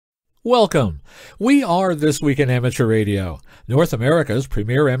Welcome. We are This Week in Amateur Radio, North America's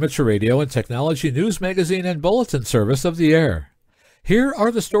premier amateur radio and technology news magazine and bulletin service of the air. Here are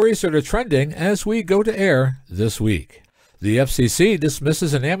the stories that are trending as we go to air this week. The FCC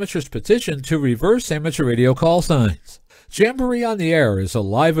dismisses an amateur's petition to reverse amateur radio call signs. Jamboree on the Air is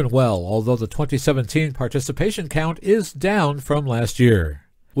alive and well, although the 2017 participation count is down from last year.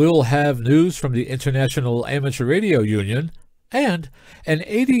 We will have news from the International Amateur Radio Union, and an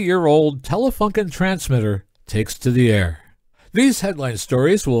 80-year-old Telefunken transmitter takes to the air. These headline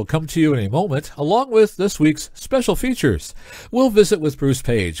stories will come to you in a moment, along with this week's special features. We'll visit with Bruce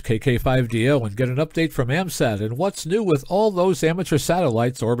Page, KK5DO, and get an update from AMSAT and what's new with all those amateur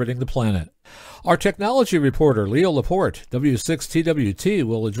satellites orbiting the planet. Our technology reporter, Leo Laporte, W6TWT,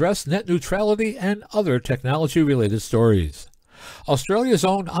 will address net neutrality and other technology-related stories. Australia's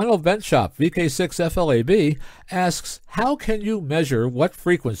own Arnold Benchop VK6FLAB asks, how can you measure what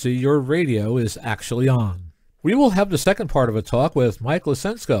frequency your radio is actually on? We will have the second part of a talk with Mike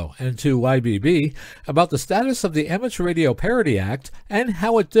Lisensko and 2YBB about the status of the Amateur Radio Parity Act and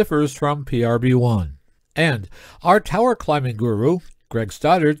how it differs from PRB1. And our tower climbing guru, Greg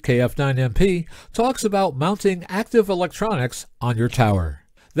Stoddard, KF9MP, talks about mounting active electronics on your tower.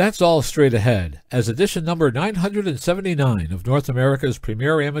 That's all straight ahead, as edition number 979 of North America's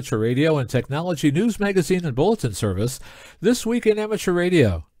premier amateur radio and technology news magazine and bulletin service, This Week in Amateur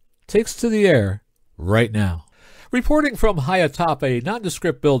Radio, takes to the air right now. Reporting from high atop a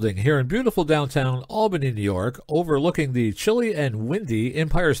nondescript building here in beautiful downtown Albany, New York, overlooking the chilly and windy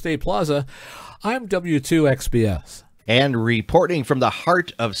Empire State Plaza, I'm W2XBS. And reporting from the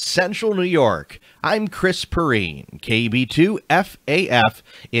heart of central New York, I'm Chris Perrine, KB2FAF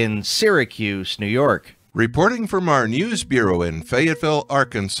in Syracuse, New York. Reporting from our news bureau in Fayetteville,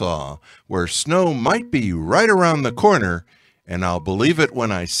 Arkansas, where snow might be right around the corner, and I'll believe it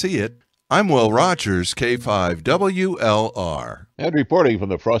when I see it, I'm Will Rogers, K5WLR. And reporting from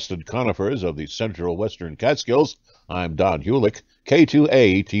the frosted conifers of the central western Catskills, I'm Don Hulick,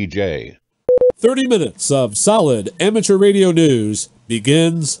 K2ATJ. 30 minutes of solid amateur radio news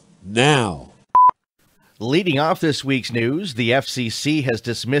begins now. Leading off this week's news, the FCC has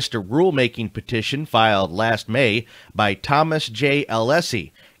dismissed a rulemaking petition filed last May by Thomas J.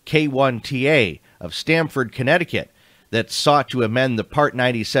 Alessi, K1TA, of Stamford, Connecticut, that sought to amend the Part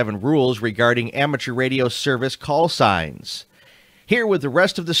 97 rules regarding amateur radio service call signs. Here with the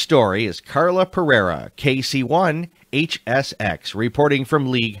rest of the story is Carla Pereira, KC1HSX, reporting from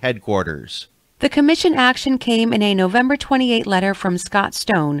League headquarters. The Commission action came in a November 28 letter from Scott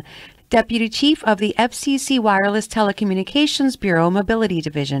Stone, Deputy Chief of the FCC Wireless Telecommunications Bureau Mobility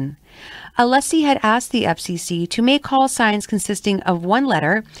Division. Alessi had asked the FCC to make call signs consisting of one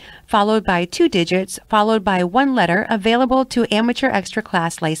letter, followed by 2 digits, followed by 1 letter available to amateur extra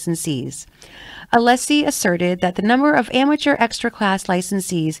class licensees. Alessi asserted that the number of amateur extra class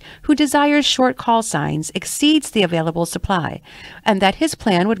licensees who desires short call signs exceeds the available supply, and that his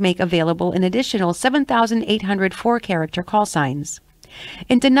plan would make available an additional 7,800 4-character call signs.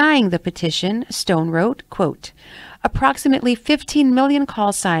 In denying the petition, Stone wrote, quote, approximately 15 million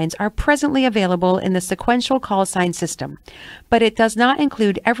call signs are presently available in the sequential call sign system, but it does not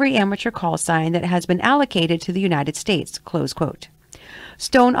include every amateur call sign that has been allocated to the United States, close quote.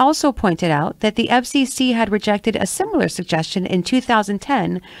 Stone also pointed out that the FCC had rejected a similar suggestion in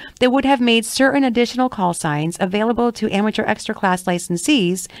 2010 that would have made certain additional call signs available to amateur extra class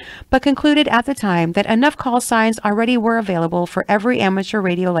licensees, but concluded at the time that enough call signs already were available for every amateur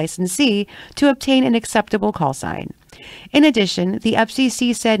radio licensee to obtain an acceptable call sign. In addition, the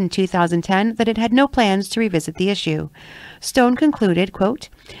FCC said in 2010 that it had no plans to revisit the issue. Stone concluded, quote,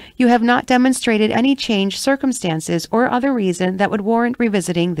 you have not demonstrated any changed circumstances or other reason that would warrant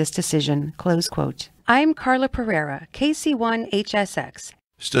revisiting this decision, close quote. I'm Carla Pereira, KC1HSX.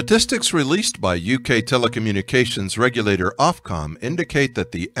 Statistics released by UK telecommunications regulator Ofcom indicate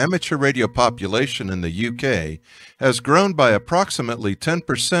that the amateur radio population in the UK has grown by approximately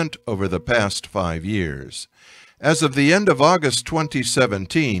 10% over the past 5 years. As of the end of August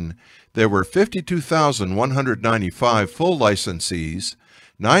 2017, there were 52,195 full licensees,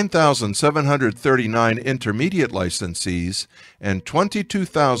 9,739 intermediate licensees, and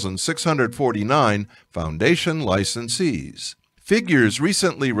 22,649 foundation licensees. Figures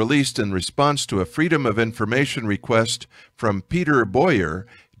recently released in response to a Freedom of Information request from Peter Boyer,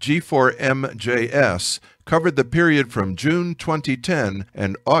 G4MJS, covered the period from June 2010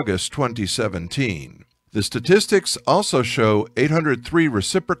 and August 2017. The statistics also show 803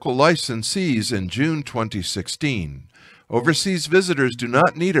 reciprocal licensees in June 2016. Overseas visitors do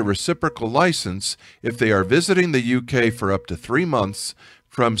not need a reciprocal license if they are visiting the UK for up to 3 months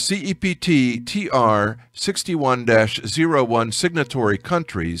from CEPT TR 61-01 signatory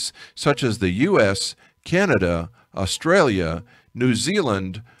countries such as the U.S., Canada, Australia, New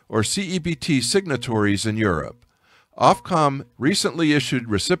Zealand, or CEPT signatories in Europe. Ofcom recently issued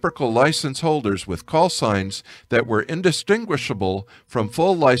reciprocal license holders with call signs that were indistinguishable from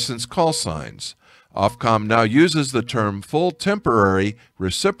full license call signs. Ofcom now uses the term full temporary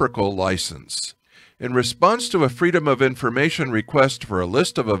reciprocal license. In response to a Freedom of Information request for a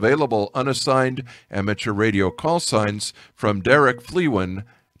list of available unassigned amateur radio call signs from Derek Fleewin,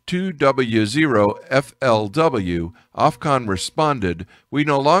 2W0FLW, Ofcom responded, "We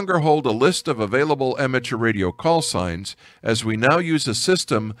no longer hold a list of available amateur radio call signs, as we now use a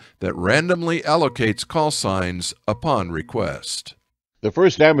system that randomly allocates call signs upon request." The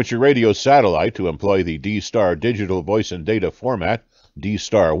first amateur radio satellite to employ the D-Star digital voice and data format,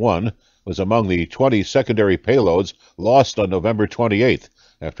 D-Star-1, was among the 20 secondary payloads lost on November 28th,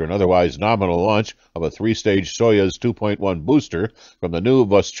 after an otherwise nominal launch of a three-stage Soyuz 2.1 booster from the new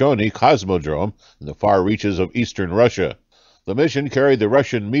Vostochny Cosmodrome in the far reaches of eastern Russia. The mission carried the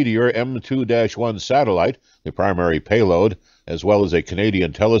Russian Meteor M2-1 satellite, the primary payload, as well as a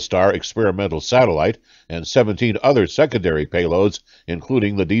Canadian Telestar experimental satellite, and 17 other secondary payloads,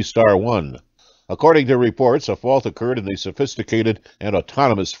 including the D-Star-1. According to reports, a fault occurred in the sophisticated and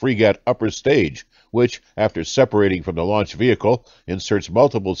autonomous Fregat upper stage, which, after separating from the launch vehicle, inserts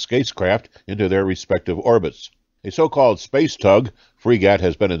multiple spacecraft into their respective orbits. A so-called space tug, Fregat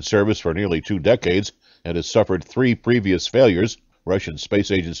has been in service for nearly 2 decades and has suffered 3 previous failures. Russian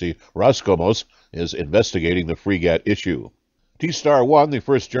space agency Roscosmos is investigating the Fregat issue. T-Star-1, the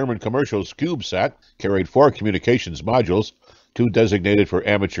first German commercial CubeSat, carried 4 communications modules, 2 designated for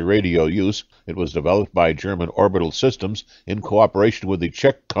amateur radio use. It was developed by German Orbital Systems in cooperation with the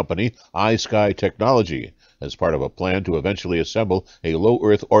Czech company iSky Technology, as part of a plan to eventually assemble a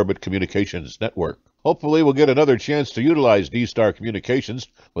low-Earth orbit communications network. Hopefully we'll get another chance to utilize D-Star communications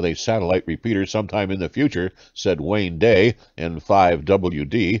with a satellite repeater sometime in the future, said Wayne Day,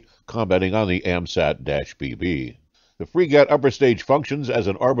 N5WD, commenting on the AMSAT-BB. The Fregat upper stage functions as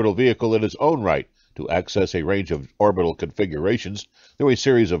an orbital vehicle in its own right to access a range of orbital configurations through a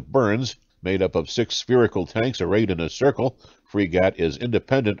series of burns made up of 6 spherical tanks arrayed in a circle. Fregat is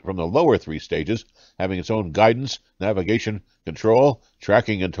independent from the lower 3 stages, having its own guidance, navigation, control,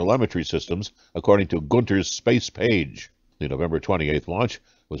 tracking, and telemetry systems, according to Gunter's space page. The November 28th launch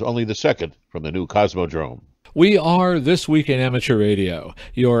was only the second from the new Cosmodrome. We are This Week in Amateur Radio,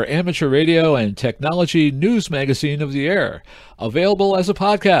 your amateur radio and technology news magazine of the air, available as a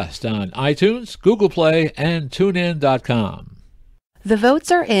podcast on iTunes, Google Play, and TuneIn.com. The votes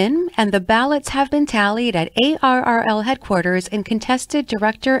are in, and the ballots have been tallied at ARRL headquarters in contested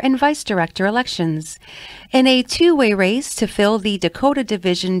director and vice director elections. In a two-way race to fill the Dakota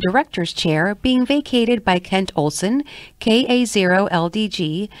Division Director's Chair being vacated by Kent Olson,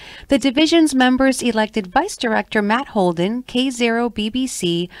 KA0LDG, the division's members elected Vice Director Matt Holden,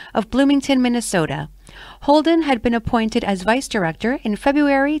 K0BBC of Bloomington, Minnesota. Holden had been appointed as vice director in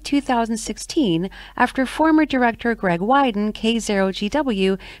February 2016 after former director Greg Wyden,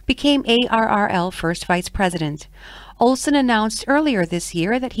 K0GW, became ARRL first vice president. Olson announced earlier this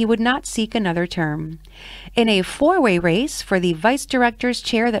year that he would not seek another term. In a four-way race for the vice director's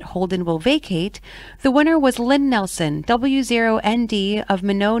chair that Holden will vacate, the winner was Lynn Nelson, W0ND of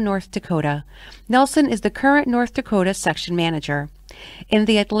Minot, North Dakota. Nelson is the current North Dakota section manager. In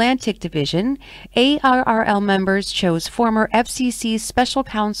the Atlantic Division, ARRL members chose former FCC Special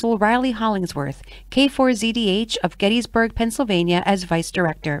Counsel Riley Hollingsworth, K4ZDH of Gettysburg, Pennsylvania, as vice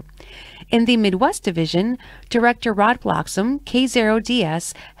director. In the Midwest Division, Director Rod Bloxam,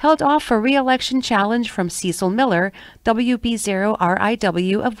 K0DS, held off a re-election challenge from Cecil Miller,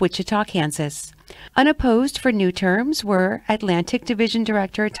 WB0RIW of Wichita, Kansas. Unopposed for new terms were Atlantic Division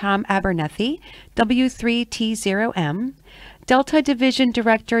Director Tom Abernethy, W3T0M, Delta Division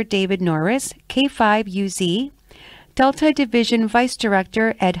Director David Norris, K5UZ, Delta Division Vice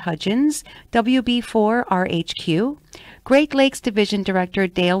Director Ed Hudgens, WB4RHQ, Great Lakes Division Director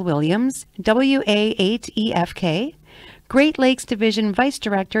Dale Williams, WA8EFK, Great Lakes Division Vice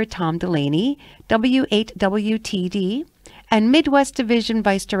Director Tom Delaney, W8WTD, and Midwest Division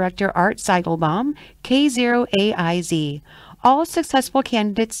Vice Director Art Seigelbaum, K0AIZ. All successful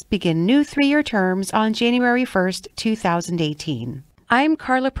candidates begin new 3-year terms on January 1st, 2018. I'm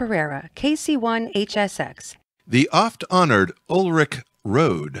Carla Pereira, KC1HSX. The oft-honored Ulrich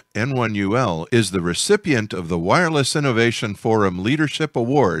Rohde, N1UL, is the recipient of the Wireless Innovation Forum Leadership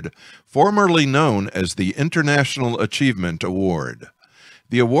Award, formerly known as the International Achievement Award.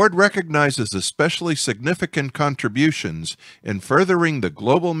 The award recognizes especially significant contributions in furthering the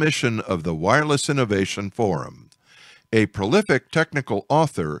global mission of the Wireless Innovation Forum. A prolific technical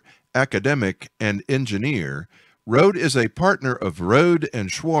author, academic, and engineer, Rohde is a partner of Rohde and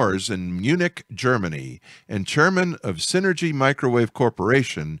Schwarz in Munich, Germany, and chairman of Synergy Microwave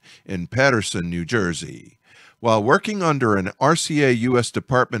Corporation in Paterson, New Jersey. While working under an RCA U.S.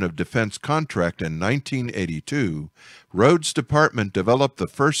 Department of Defense contract in 1982, Rohde's department developed the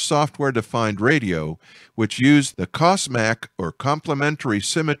first software-defined radio, which used the COSMAC, or Complementary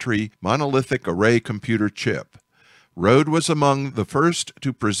Symmetry Monolithic Array Computer Chip. Rohde was among the first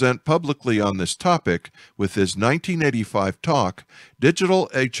to present publicly on this topic with his 1985 talk, Digital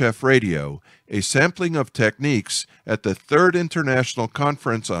HF Radio, a sampling of techniques at the Third International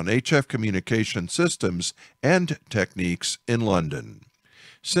Conference on HF Communication Systems and Techniques in London.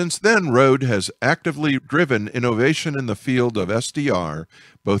 Since then, Rohde has actively driven innovation in the field of SDR,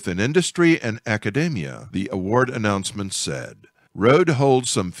 both in industry and academia, the award announcement said. Rohde holds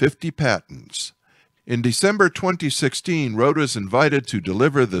some 50 patents. In December 2016, Rohde was invited to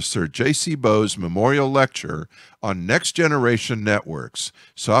deliver the Sir J.C. Bose Memorial Lecture on Next Generation Networks,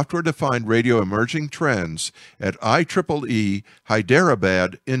 Software-Defined Radio Emerging Trends at IEEE,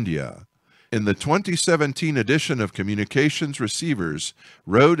 Hyderabad, India. In the 2017 edition of Communications Receivers,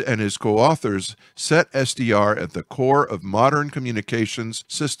 Rohde and his co-authors set SDR at the core of modern communications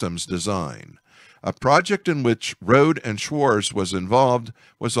systems design. A project in which Rohde and Schwarz was involved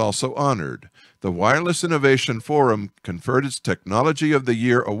was also honored. The Wireless Innovation Forum conferred its Technology of the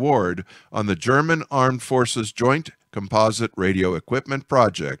Year award on the German Armed Forces Joint Composite Radio Equipment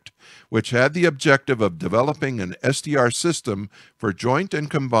Project, which had the objective of developing an SDR system for joint and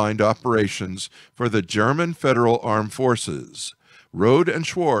combined operations for the German Federal Armed Forces. Rohde and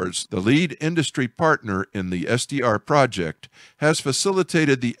Schwarz, the lead industry partner in the SDR project, has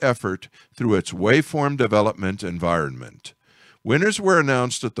facilitated the effort through its waveform development environment. Winners were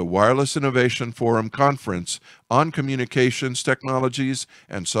announced at the Wireless Innovation Forum Conference on Communications Technologies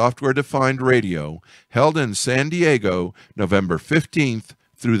and Software-Defined Radio, held in San Diego, November 15th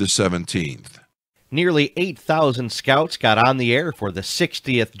through the 17th. Nearly 8,000 scouts got on the air for the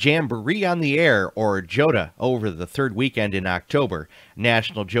 60th Jamboree on the Air, or JOTA, over the third weekend in October.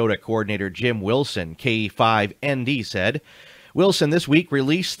 National JOTA Coordinator Jim Wilson, K5ND, said. Wilson this week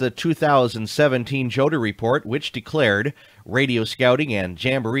released the 2017 JOTA report, which declared radio scouting and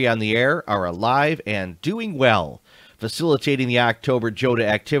Jamboree on the Air are alive and doing well. Facilitating the October JOTA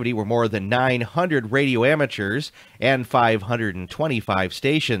activity were more than 900 radio amateurs and 525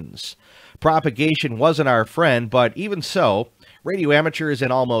 stations. Propagation wasn't our friend, but even so, radio amateurs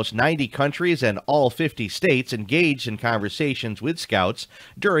in almost 90 countries and all 50 states engaged in conversations with scouts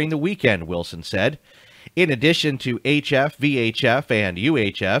during the weekend, Wilson said. In addition to HF, VHF, and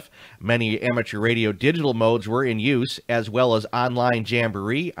UHF, many amateur radio digital modes were in use, as well as online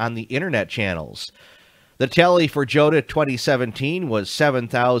Jamboree on the internet channels. The tally for JOTA 2017 was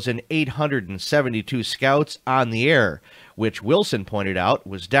 7,872 scouts on the air, which Wilson pointed out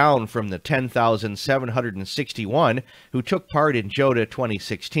was down from the 10,761 who took part in JOTA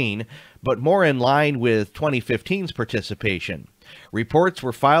 2016, but more in line with 2015's participation. Reports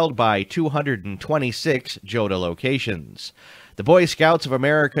were filed by 226 JOTA locations. The Boy Scouts of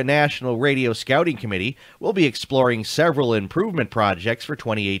America National Radio Scouting Committee will be exploring several improvement projects for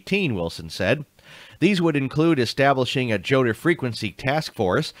 2018, Wilson said. These would include establishing a JOTA frequency task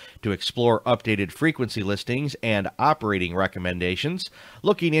force to explore updated frequency listings and operating recommendations,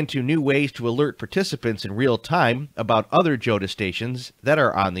 looking into new ways to alert participants in real time about other JOTA stations that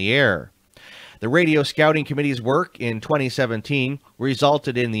are on the air. The Radio Scouting Committee's work in 2017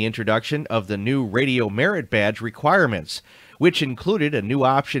 resulted in the introduction of the new Radio Merit Badge requirements, which included a new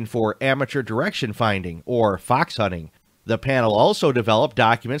option for amateur direction finding, or fox hunting. The panel also developed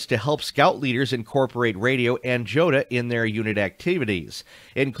documents to help scout leaders incorporate radio and JOTA in their unit activities,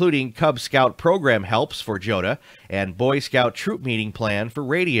 including Cub Scout program helps for JOTA and Boy Scout troop meeting plan for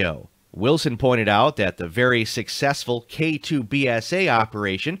radio. Wilson pointed out that the very successful K2BSA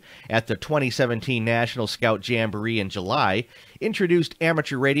operation at the 2017 National Scout Jamboree in July introduced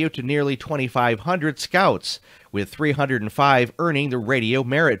amateur radio to nearly 2,500 scouts, with 305 earning the Radio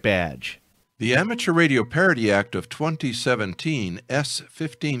Merit Badge. The Amateur Radio Parity Act of 2017,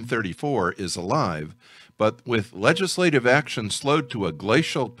 S-1534, is alive, but with legislative action slowed to a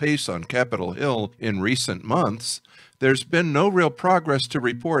glacial pace on Capitol Hill in recent months, there's been no real progress to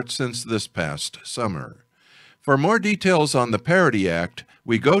report since this past summer. For more details on the Parity Act,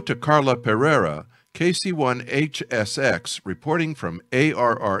 we go to Carla Pereira, KC1HSX, reporting from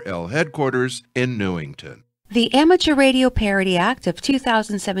ARRL headquarters in Newington. The Amateur Radio Parity Act of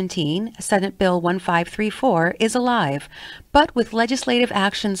 2017, Senate Bill 1534, is alive, but with legislative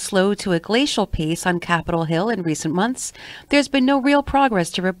action slowed to a glacial pace on Capitol Hill in recent months, there's been no real progress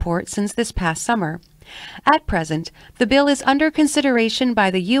to report since this past summer. At present, the bill is under consideration by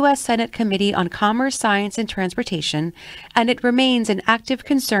the U.S. Senate Committee on Commerce, Science, and Transportation, and it remains an active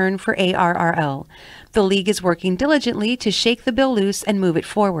concern for ARRL. The League is working diligently to shake the bill loose and move it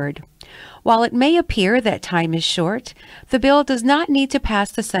forward. While it may appear that time is short, the bill does not need to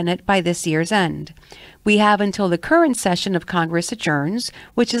pass the Senate by this year's end. We have until the current session of Congress adjourns,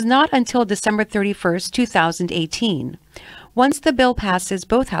 which is not until December 31st, 2018. Once the bill passes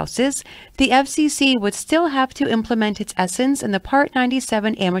both houses, the FCC would still have to implement its essence in the Part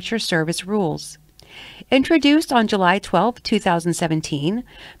 97 amateur service rules. Introduced on July 12, 2017,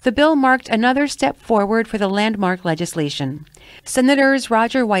 the bill marked another step forward for the landmark legislation. Senators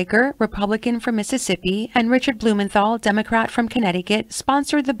Roger Wicker, Republican from Mississippi, and Richard Blumenthal, Democrat from Connecticut,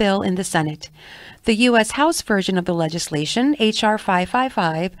 sponsored the bill in the Senate. The U.S. House version of the legislation, H.R.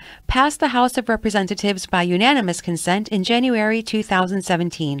 555, passed the House of Representatives by unanimous consent in January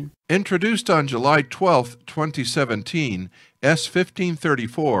 2017. Introduced on July 12, 2017, S.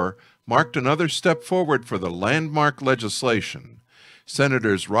 1534 marked another step forward for the landmark legislation.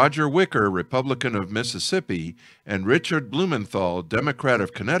 Senators Roger Wicker, Republican of Mississippi, and Richard Blumenthal, Democrat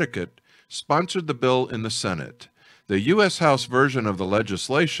of Connecticut, sponsored the bill in the Senate. The U.S. House version of the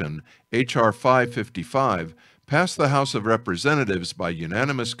legislation, H.R. 555, passed the House of Representatives by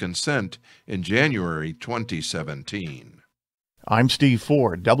unanimous consent in January 2017. I'm Steve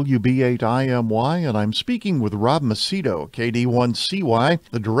Ford, WB8IMY, and I'm speaking with Rob Macedo, KD1CY,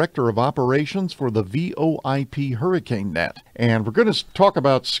 the Director of Operations for the VOIP Hurricane Net. And we're going to talk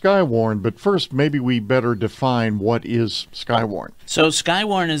about Skywarn, but first maybe we better define what is Skywarn. So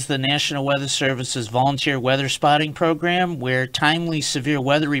Skywarn is the National Weather Service's volunteer weather spotting program where timely severe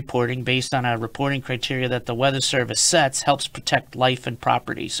weather reporting based on a reporting criteria that the Weather Service sets helps protect life and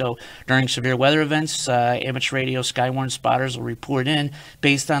property. So during severe weather events, amateur radio Skywarn spotters will report in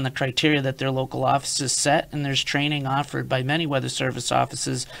based on the criteria that their local offices set, and there's training offered by many Weather Service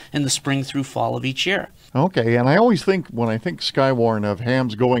offices in the spring through fall of each year. Okay, and I always think, when I think Skywarn, of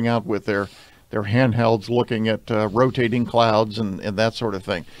hams going out with their handhelds looking at rotating clouds and that sort of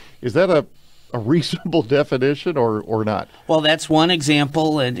thing. Is that a reasonable definition or not? Well, that's one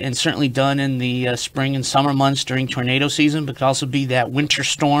example, and certainly done in the spring and summer months during tornado season, but it could also be that winter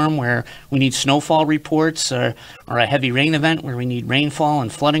storm where we need snowfall reports, or a heavy rain event where we need rainfall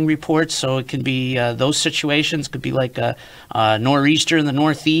and flooding reports. So it can be those situations. Could be like a nor'easter in the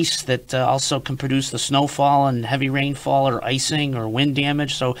northeast that also can produce the snowfall and heavy rainfall or icing or wind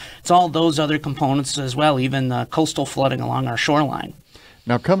damage. So it's all those other components as well, even coastal flooding along our shoreline.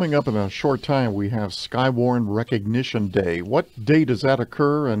 Now, coming up in a short time, we have Skywarn Recognition Day. What day does that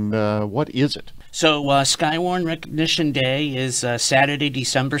occur, and what is it? So Skywarn Recognition Day is Saturday,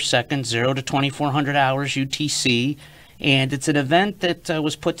 December 2nd, 0 to 2400 hours UTC, and it's an event that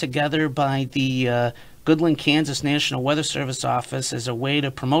was put together by the Goodland, Kansas National Weather Service office as a way to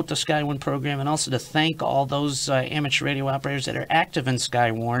promote the Skywarn program and also to thank all those amateur radio operators that are active in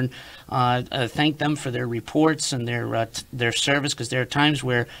Skywarn. Thank them for their reports and their service, because there are times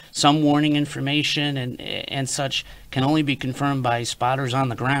where some warning information and such can only be confirmed by spotters on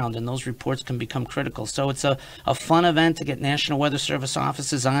the ground, and those reports can become critical. So it's a fun event to get National Weather Service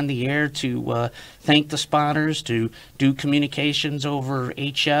offices on the air to thank the spotters, to do communications over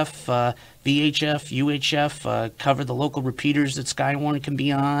HF, VHF, UHF, cover the local repeaters that Skywarn can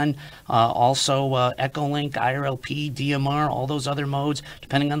be on, also Echolink, IRLP, DMR, all those other modes.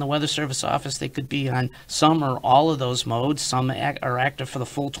 Depending on the Weather Service office, they could be on some or all of those modes. Some are active for the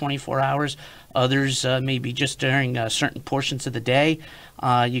full 24 hours. Others may be just during certain portions of the day.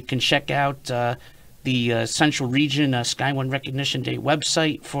 You can check out the Central Region Skywarn Recognition Day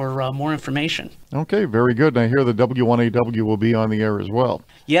website for more information. Okay, very good. And I hear the W1AW will be on the air as well.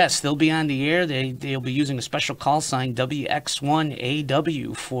 Yes, they'll be on the air. They'll be using a special call sign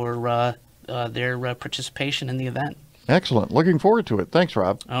WX1AW for their participation in the event. Excellent. Looking forward to it. Thanks,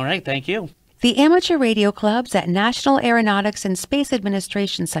 Rob. All right, thank you. The amateur radio clubs at National Aeronautics and Space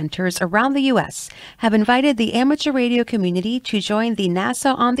Administration centers around the U.S. have invited the amateur radio community to join the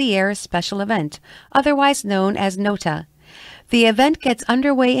NASA On the Air special event, otherwise known as NOTA. The event gets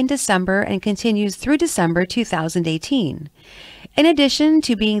underway in December and continues through December 2018. In addition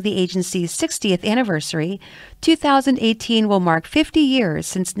to being the agency's 60th anniversary, 2018 will mark 50 years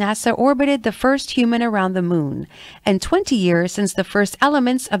since NASA orbited the first human around the moon, and 20 years since the first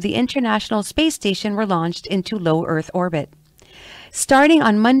elements of the International Space Station were launched into low Earth orbit. Starting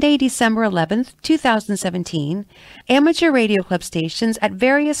on Monday, December 11th, 2017, amateur radio club stations at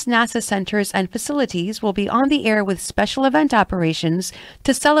various NASA centers and facilities will be on the air with special event operations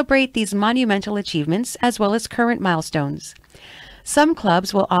to celebrate these monumental achievements as well as current milestones. Some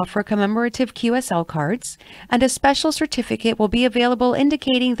clubs will offer commemorative QSL cards, and a special certificate will be available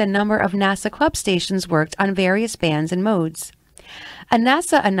indicating the number of NASA club stations worked on various bands and modes. A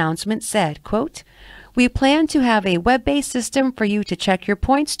NASA announcement said, quote, "We plan to have a web-based system for you to check your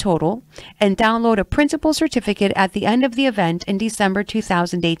points total and download a printable certificate at the end of the event in December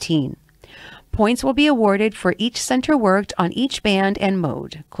 2018. Points will be awarded for each center worked on each band and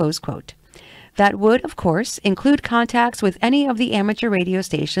mode," close quote. That would, of course, include contacts with any of the amateur radio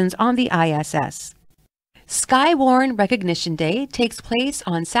stations on the ISS. Skywarn Recognition Day takes place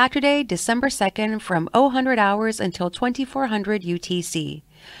on Saturday, December 2nd from 0000 hours until 2400 UTC.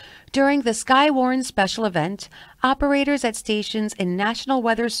 During the Skywarn special event, operators at stations in National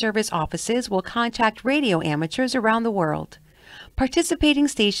Weather Service offices will contact radio amateurs around the world. Participating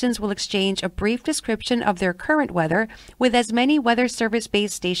stations will exchange a brief description of their current weather with as many Weather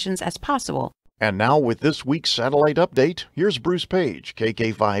Service-based stations as possible. And now with this week's satellite update, here's Bruce Page,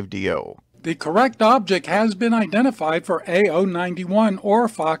 KK5DO. The correct object has been identified for AO91 or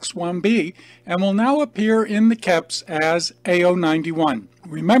Fox 1B and will now appear in the KEPS as AO91.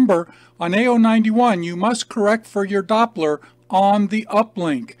 Remember, on AO91 you must correct for your Doppler on the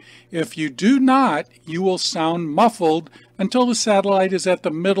uplink. If you do not, you will sound muffled until the satellite is at the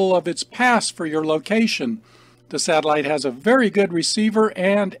middle of its pass for your location. The satellite has a very good receiver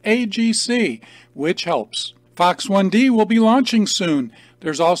and AGC, which helps. Fox 1D will be launching soon.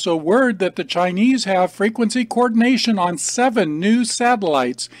 There's also word that the Chinese have frequency coordination on 7 new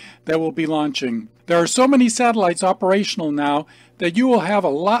satellites that will be launching. There are so many satellites operational now that you will have a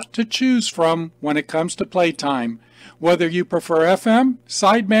lot to choose from when it comes to playtime. Whether you prefer FM,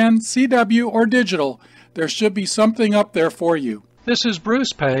 sideband, CW, or digital, there should be something up there for you. This is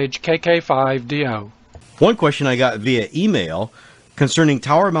Bruce Page, KK5DO. One question I got via email concerning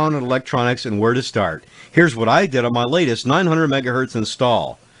tower-mounted electronics and where to start. Here's what I did on my latest 900 megahertz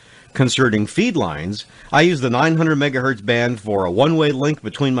install. Concerning feed lines, I use the 900 megahertz band for a one-way link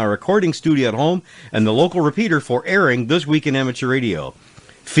between my recording studio at home and the local repeater for airing This Week in Amateur Radio.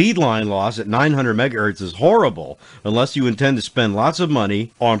 Feed line loss at 900 megahertz is horrible unless you intend to spend lots of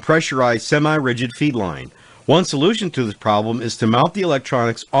money on pressurized semi-rigid feed line. One solution to this problem is to mount the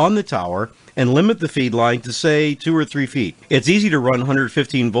electronics on the tower and limit the feed line to, say, 2 or 3 feet. It's easy to run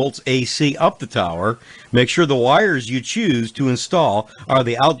 115 volts AC up the tower. Make sure the wires you choose to install are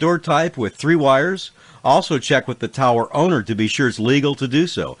the outdoor type with 3 wires. Also check with the tower owner to be sure it's legal to do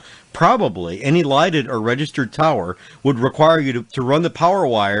so. Probably any lighted or registered tower would require you to run the power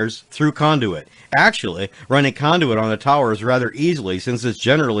wires through conduit. Actually, running conduit on a tower is rather easily since it's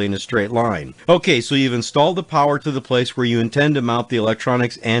generally in a straight line. Okay, so you've installed the power to the place where you intend to mount the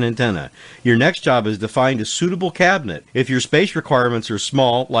electronics and antenna. Your next job is to find a suitable cabinet. If your space requirements are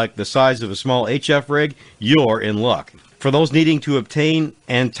small, like the size of a small HF rig, you're in luck. For those needing to obtain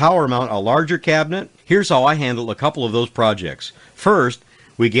and tower mount a larger cabinet, here's how I handled a couple of those projects. First,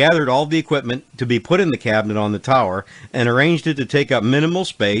 we gathered all the equipment to be put in the cabinet on the tower and arranged it to take up minimal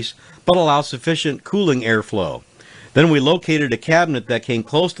space but allow sufficient cooling airflow. Then we located a cabinet that came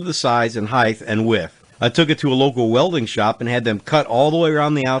close to the size and height and width. I took it to a local welding shop and had them cut all the way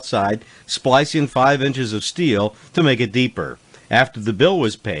around the outside, splice in 5 inches of steel to make it deeper. After the bill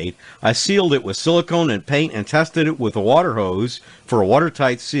was paid, I sealed it with silicone and paint and tested it with a water hose for a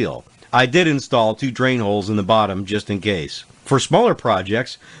watertight seal. I did install 2 drain holes in the bottom just in case. For smaller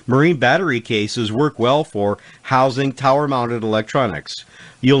projects, marine battery cases work well for housing tower-mounted electronics.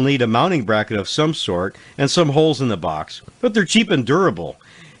 You'll need a mounting bracket of some sort and some holes in the box, but they're cheap and durable.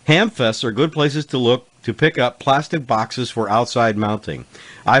 Hamfests are good places to look to pick up plastic boxes for outside mounting.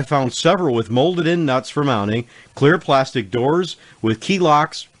 I found several with molded-in nuts for mounting, clear plastic doors with key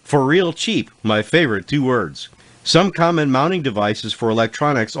locks for real cheap, my favorite 2 words. Some common mounting devices for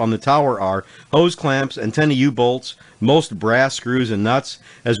electronics on the tower are hose clamps, antenna U-bolts, most brass screws and nuts,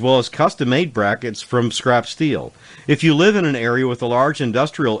 as well as custom-made brackets from scrap steel. If you live in an area with a large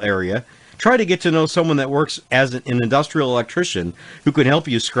industrial area, try to get to know someone that works as an industrial electrician who can help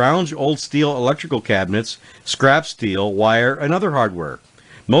you scrounge old steel electrical cabinets, scrap steel, wire, and other hardware.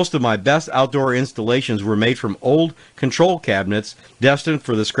 Most of my best outdoor installations were made from old control cabinets destined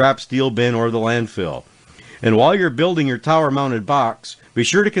for the scrap steel bin or the landfill. And while you're building your tower-mounted box, be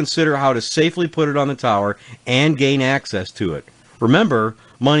sure to consider how to safely put it on the tower and gain access to it. Remember,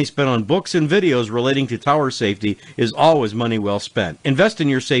 money spent on books and videos relating to tower safety is always money well spent. Invest in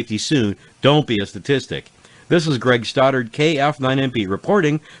your safety soon. Don't be a statistic. This is Greg Stoddard, KF9MP,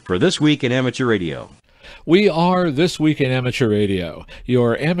 reporting for This Week in Amateur Radio. We are This Week in Amateur Radio,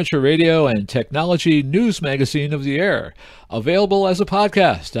 your amateur radio and technology news magazine of the air, available as a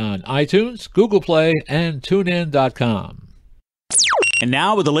podcast on iTunes, Google Play, and TuneIn.com. And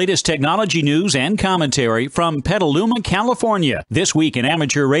now with the latest technology news and commentary from Petaluma, California, This Week in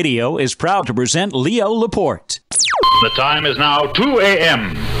Amateur Radio is proud to present Leo Laporte. The time is now 2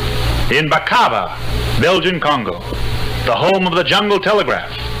 a.m. in Bakava, Belgian Congo, the home of the Jungle Telegraph.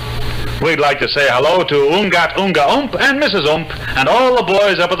 We'd like to say hello to Ungat Unga Ump and Mrs. Ump and all the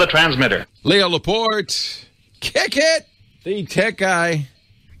boys up at the transmitter. Leo Laporte, kick it, the tech guy.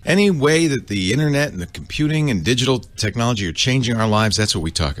 Any way that the internet and the computing and digital technology are changing our lives, that's what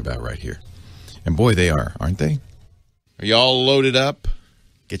we talk about right here. And boy, they are, aren't they? Are you all loaded up?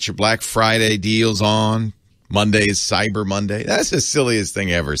 Get your Black Friday deals on. Monday is Cyber Monday. That's the silliest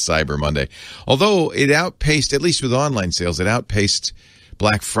thing ever, Cyber Monday. Although it outpaced, at least with online sales, it outpaced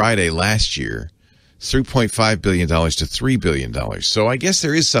Black Friday last year, $3.5 billion to $3 billion. So I guess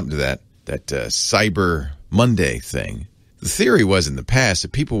there is something to that Cyber Monday thing. The theory was in the past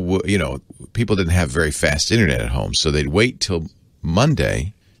that people didn't have very fast internet at home, so they'd wait till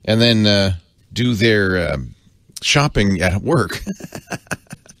Monday and then do their shopping at work.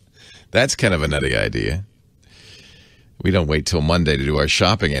 That's kind of a nutty idea. We don't wait till Monday to do our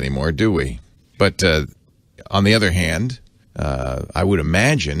shopping anymore, do we? But on the other hand, I would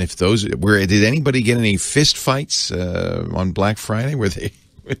imagine did anybody get any fist fights on Black Friday?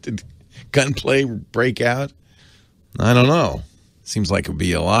 Did gunplay break out? I don't know. Seems like it would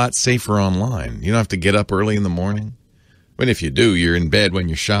be a lot safer online. You don't have to get up early in the morning. But if you do, you're in bed when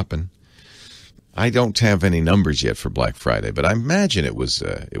you're shopping. I don't have any numbers yet for Black Friday, but I imagine it was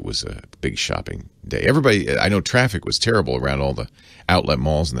a big shopping day. Everybody, I know traffic was terrible around all the outlet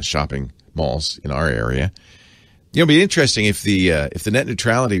malls and the shopping malls in our area. It'd be interesting if the net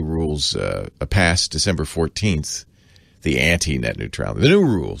neutrality rules pass December 14th, the anti-net neutrality, the new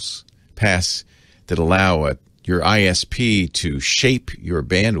rules pass that allow your ISP to shape your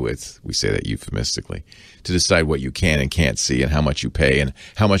bandwidth, we say that euphemistically, to decide what you can and can't see and how much you pay and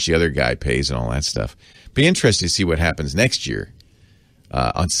how much the other guy pays and all that stuff. Be interesting to see what happens next year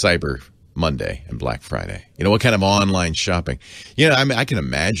on Cyber Monday and Black Friday. What kind of online shopping? I can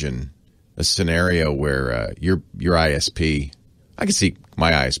imagine a scenario where your ISP, I can see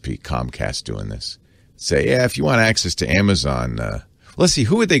my ISP Comcast doing this. Say, yeah, if you want access to Amazon, let's see,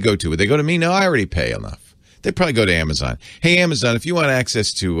 who would they go to? Would they go to me? No, I already pay enough. They'd probably go to Amazon. Hey, Amazon, if you want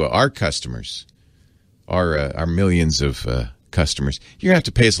access to our customers, our millions of customers, you're going to have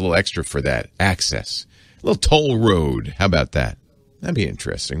to pay us a little extra for that access. A little toll road. How about that? That'd be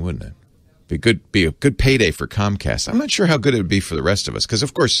interesting, wouldn't it? Be a good payday for Comcast. I'm not sure how good it would be for the rest of us. Because,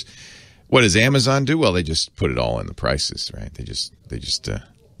 of course, what does Amazon do? Well, they just put it all in the prices, right? They just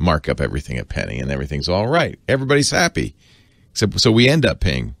mark up everything a penny and everything's all right. Everybody's happy. So we end up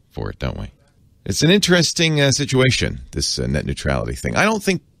paying for it, don't we? It's an interesting situation, this net neutrality thing. I don't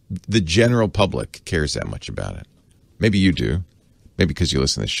think the general public cares that much about it. Maybe you do. Maybe because you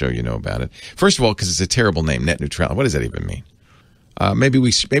listen to this show, you know about it. First of all, because it's a terrible name, net neutrality. What does that even mean? Maybe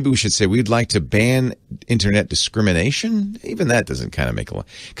we should say we'd like to ban internet discrimination. Even that doesn't kind of make a lot.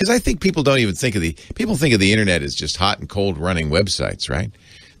 Because I think people don't even think people think of the internet as just hot and cold running websites, right?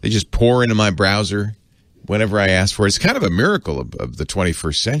 They just pour into my browser whenever I ask for it. It's kind of a miracle of the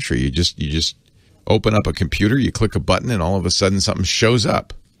 21st century. You just open up a computer, you click a button, and all of a sudden something shows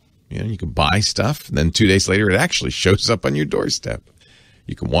up. You can buy stuff, and then 2 days later it actually shows up on your doorstep.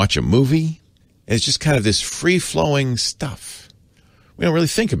 You can watch a movie. It's just kind of this free-flowing stuff. We don't really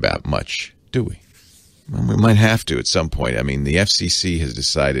think about much, do we? Well, we might have to at some point. I mean, the FCC has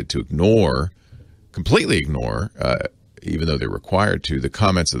decided to completely ignore, even though they're required to, the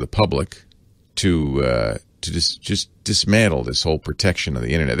comments of the public to just dismantle this whole protection of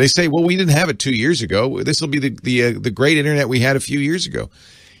the internet. They say, well, we didn't have it 2 years ago. This will be the great internet we had a few years ago.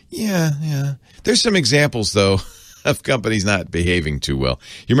 Yeah. There's some examples, though, of companies not behaving too well.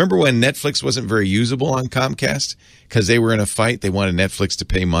 You remember when Netflix wasn't very usable on Comcast because they were in a fight? They wanted Netflix to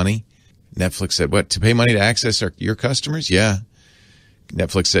pay money. Netflix said, what, to pay money to access your customers? Yeah.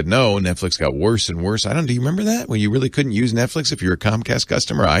 Netflix said no. Netflix got worse and worse. Do you remember that? When you really couldn't use Netflix if you're a Comcast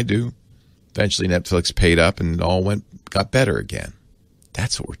customer? I do. Eventually, Netflix paid up and it all got better again.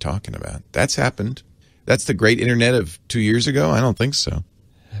 That's what we're talking about. That's happened. That's the great internet of 2 years ago? I don't think so.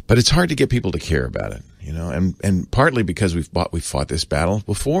 But it's hard to get people to care about it, and partly because we've fought this battle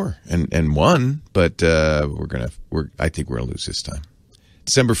before and won, but I think we're gonna lose this time.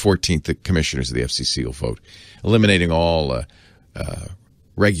 December 14th, the commissioners of the FCC will vote, eliminating all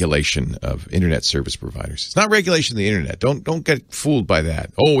regulation of internet service providers. It's not regulation of the internet. Don't get fooled by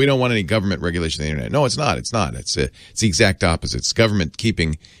that. Oh, we don't want any government regulation of the internet. No, it's not. It's not. It's the exact opposite. It's government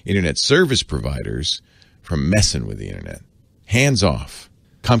keeping internet service providers from messing with the internet. Hands off.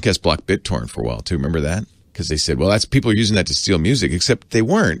 Comcast blocked BitTorrent for a while too. Remember that? Because they said, well, that's people are using that to steal music. Except they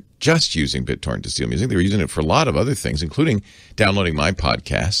weren't just using BitTorrent to steal music. They were using it for a lot of other things, including downloading my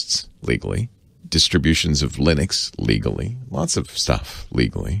podcasts legally, distributions of Linux legally, lots of stuff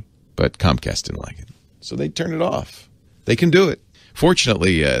legally, but Comcast didn't like it. So they turned it off. They can do it.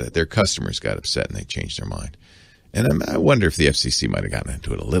 Fortunately, their customers got upset and they changed their mind. And I wonder if the FCC might have gotten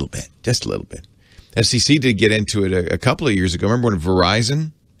into it a little bit, just a little bit. FCC did get into it a couple of years ago. Remember when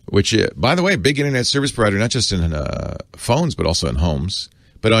Verizon, which, by the way, a big internet service provider, not just in phones, but also in homes.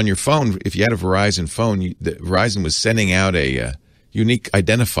 But on your phone, if you had a Verizon phone, Verizon was sending out a unique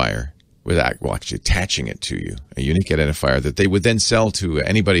identifier actually attaching it to you, a unique identifier that they would then sell to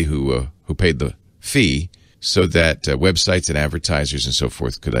anybody who paid the fee, so that websites and advertisers and so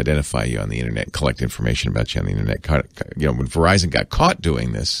forth could identify you on the internet and collect information about you on the internet. When Verizon got caught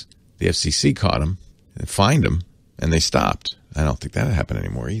doing this, the FCC caught them and fined them, and they stopped. I don't think that'll happen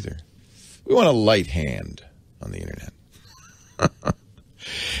anymore either. We want a light hand on the internet.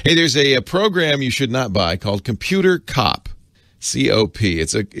 Hey, there's a program you should not buy called Computer Cop. COP.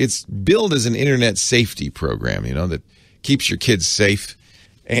 It's billed as an internet safety program, that keeps your kids safe.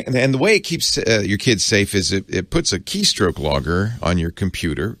 And the way it keeps your kids safe is it puts a keystroke logger on your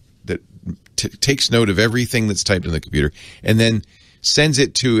computer that takes note of everything that's typed in the computer and then sends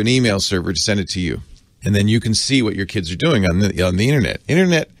it to an email server to send it to you. And then you can see what your kids are doing on the internet.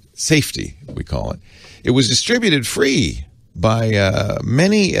 Internet safety, we call it. It was distributed free by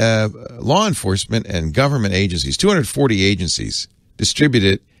many law enforcement and government agencies. 240 agencies distribute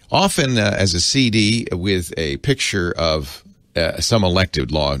it, often as a CD with a picture of some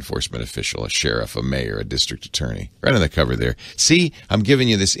elected law enforcement official, a sheriff, a mayor, a district attorney. Right on the cover there. See, I'm giving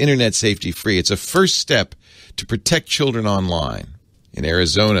you this internet safety free. It's a first step to protect children online. In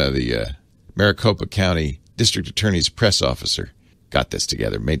Arizona, the Maricopa County District Attorney's press officer got this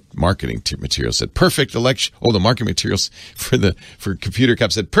together, made marketing materials, said perfect election. Oh, the marketing materials for Computer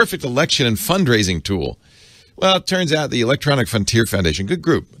Cop said perfect election and fundraising tool. Well, it turns out the Electronic Frontier Foundation, good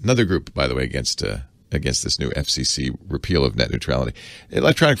group, another group, by the way, against this new FCC repeal of net neutrality. The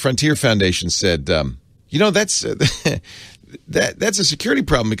Electronic Frontier Foundation said, that's that's a security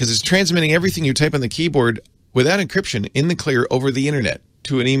problem because it's transmitting everything you type on the keyboard without encryption in the clear over the internet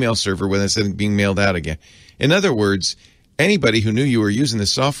to an email server when it's being mailed out again. In other words, anybody who knew you were using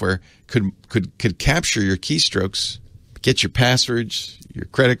this software could capture your keystrokes, get your passwords, your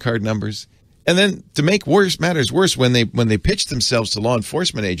credit card numbers, and then to make matters worse, when they pitched themselves to law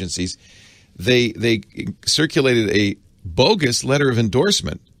enforcement agencies, they circulated a bogus letter of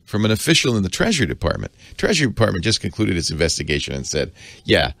endorsement from an official in the Treasury Department. Treasury Department just concluded its investigation and said,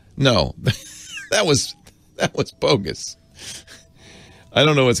 "Yeah, no, that was bogus." I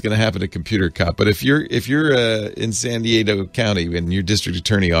don't know what's going to happen to Computer Cop, but if you're in San Diego County and your district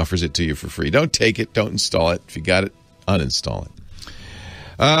attorney offers it to you for free, don't take it, don't install it. If you got it, uninstall it.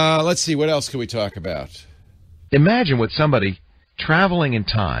 Let's see, what else can we talk about? Imagine with somebody traveling in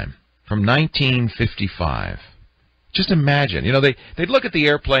time from 1955. Just imagine, they'd look at the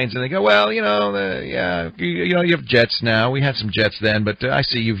airplanes and they go, well, you have jets now. We had some jets then, but I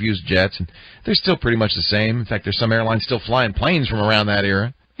see you've used jets, and they're still pretty much the same. In fact, there's some airlines still flying planes from around that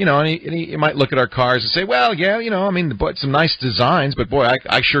era. And he might look at our cars and say, well, yeah, some nice designs, but boy,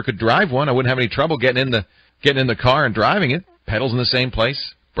 I sure could drive one. I wouldn't have any trouble getting in the car and driving it. Pedals in the same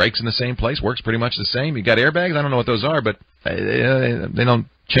place, brakes in the same place, works pretty much the same. You got airbags? I don't know what those are, but they don't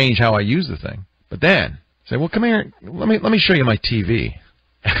change how I use the thing. But then say, well, come here, let me show you my TV.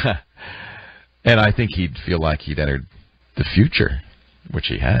 And I think he'd feel like he'd entered the future, which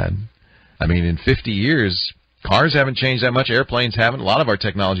he had. I mean, in 50 years, cars haven't changed that much, airplanes haven't. A lot of our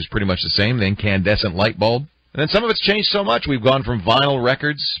technology is pretty much the same, the incandescent light bulb. And then some of it's changed so much. We've gone from vinyl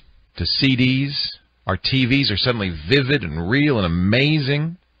records to CDs. Our TVs are suddenly vivid and real and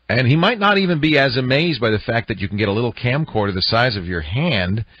amazing. And he might not even be as amazed by the fact that you can get a little camcorder the size of your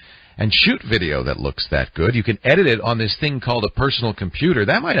hand and shoot video that looks that good. You can edit it on this thing called a personal computer.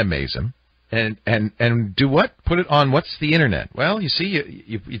 That might amaze him. And do what? Put it on what's the internet? Well, you see,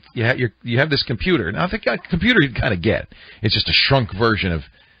 you have this computer. Now, I think a computer you'd kind of get. It's just a shrunk version of,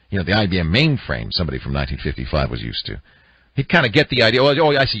 the IBM mainframe somebody from 1955 was used to. He'd kind of get the idea.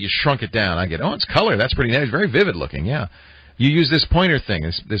 Oh, I see, you shrunk it down. I get, it's color. That's pretty nice. Very vivid looking, yeah. You use this pointer thing,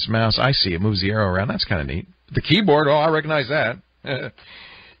 this mouse. I see, it moves the arrow around. That's kind of neat. The keyboard, I recognize that.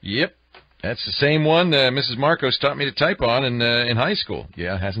 Yep. That's the same one Mrs. Marcos taught me to type on in high school.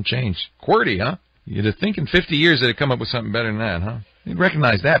 Yeah, it hasn't changed. QWERTY, huh? You'd have think in 50 years they'd have come up with something better than that, huh? You'd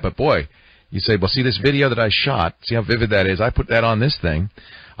recognize that, but boy, you say, well, see this video that I shot, see how vivid that is? I put that on this thing.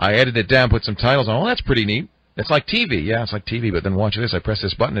 I edited it down, put some titles on. Oh, that's pretty neat. It's like TV. Yeah, it's like TV, but then watch this. I press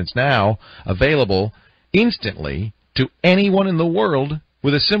this button. It's now available instantly to anyone in the world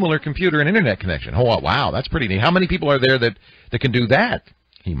with a similar computer and internet connection. Oh, wow, that's pretty neat. How many people are there that can do that,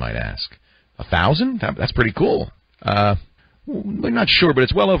 he might ask? 1,000? That's pretty cool. We're not sure, but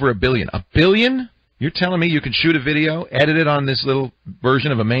it's well over 1 billion. 1 billion? You're telling me you can shoot a video, edit it on this little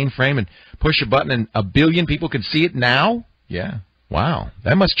version of a mainframe, and push a button, and 1 billion people can see it now? Yeah. Wow.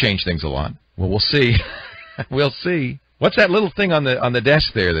 That must change things a lot. Well, we'll see. We'll see. What's that little thing on the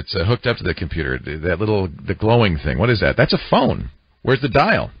desk there that's hooked up to the computer? The glowing thing. What is that? That's a phone. Where's the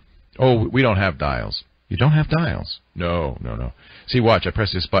dial? Oh, we don't have dials. You don't have dials? No. See, watch. I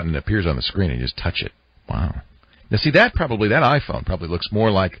press this button. It appears on the screen, and you just touch it. Wow. Now, see, that iPhone probably looks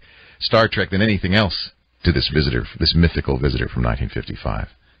more like Star Trek than anything else to this visitor, this mythical visitor from 1955.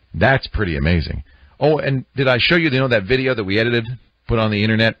 That's pretty amazing. Oh, and did I show you, that video that we edited, put on the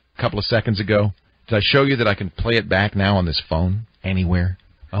internet a couple of seconds ago? Did I show you that I can play it back now on this phone anywhere?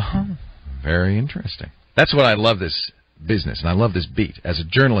 Very interesting. That's what I love this business, and I love this beat. As a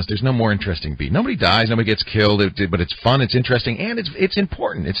journalist, there's no more interesting beat. Nobody dies, nobody gets killed, but it's fun, it's interesting, and it's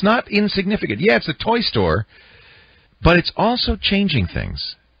important. It's not insignificant. Yeah, it's a toy store, but it's also changing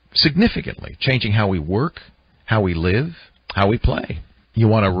things significantly, changing how we work, how we live, how we play. You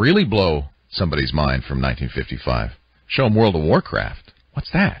want to really blow somebody's mind from 1955? Show them World of Warcraft.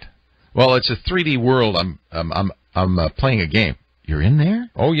 What's that? Well, it's a 3D world. I'm playing a game. You're in there?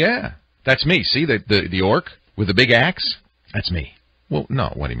 Oh yeah, that's me. See the orc with the big axe? That's me. Well,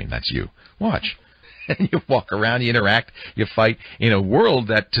 no. What do you mean that's you? Watch. And you walk around, you interact, you fight in a world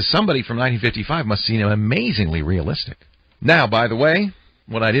that to somebody from 1955 must seem amazingly realistic. Now, by the way,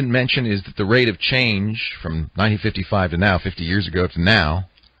 what I didn't mention is that the rate of change from 1955 to now, 50 years ago to now,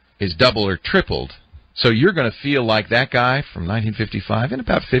 is double or tripled. So you're going to feel like that guy from 1955 in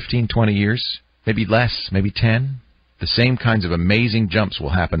about 15, 20 years, maybe less, maybe 10. The same kinds of amazing jumps will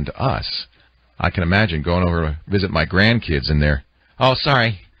happen to us. I can imagine going over to visit my grandkids and they're, oh,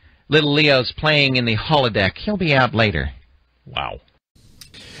 sorry, little Leo's playing in the holodeck. He'll be out later. Wow.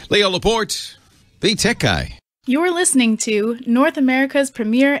 Leo Laporte, the tech guy. You're listening to North America's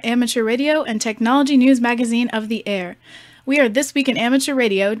premier amateur radio and technology news magazine of the air. We are This Week in Amateur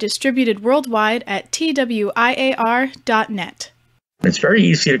Radio, distributed worldwide at twiar.net. It's very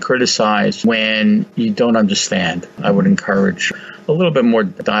easy to criticize when you don't understand. I would encourage a little bit more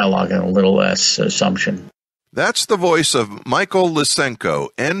dialogue and a little less assumption. That's the voice of Michael Lysenko,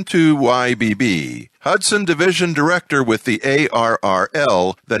 N2YBB, Hudson Division Director with the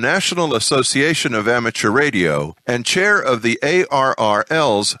ARRL, the National Association of Amateur Radio, and Chair of the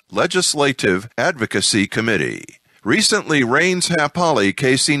ARRL's Legislative Advocacy Committee. Recently, Rains Hapali,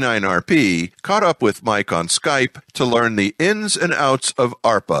 KC9RP, caught up with Mike on Skype to learn the ins and outs of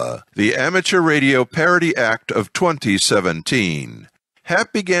ARPA, the Amateur Radio Parity Act of 2017.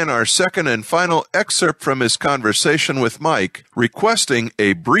 Hap began our second and final excerpt from his conversation with Mike, requesting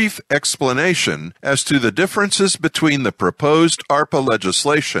a brief explanation as to the differences between the proposed ARPA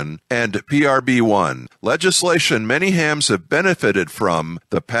legislation and PRB1, legislation many hams have benefited from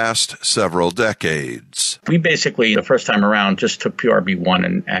the past several decades. We basically, the first time around, just took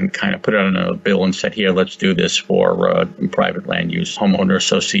PRB1 and kind of put it on a bill and said, here, let's do this for private land use, homeowner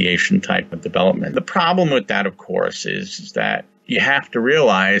association type of development. The problem with that, of course, is that you have to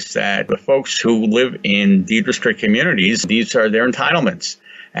realize that the folks who live in deed-restricted communities, these are their entitlements.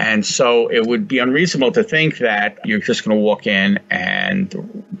 And so it would be unreasonable to think that you're just going to walk in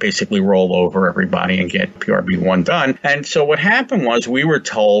and basically roll over everybody and get PRB1 done. And so what happened was we were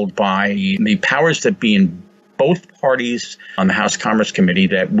told by the powers that be in both parties on the House Commerce Committee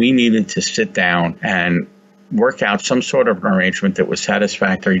that we needed to sit down and work out some sort of arrangement that was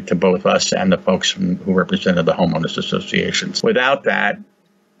satisfactory to both us and the folks who represented the homeowners associations. Without that,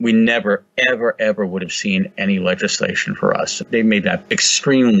 we never, ever, ever would have seen any legislation for us. They made that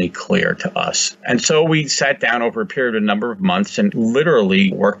extremely clear to us. And so we sat down over a period of a number of months and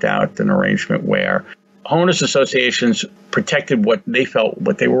literally worked out an arrangement where homeowners associations protected what they felt,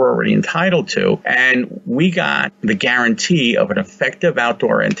 what they were already entitled to. And we got the guarantee of an effective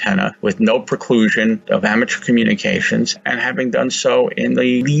outdoor antenna with no preclusion of amateur communications, and having done so in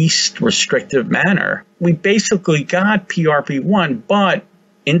the least restrictive manner. We basically got PRB1, but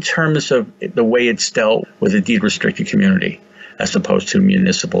in terms of the way it's dealt with a deed-restricted community, as opposed to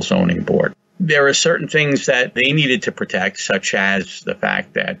municipal zoning board. There are certain things that they needed to protect, such as the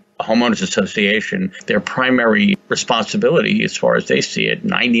fact that a homeowners association, their primary responsibility, as far as they see it,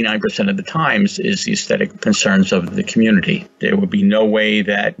 99% of the times, is the aesthetic concerns of the community. There would be no way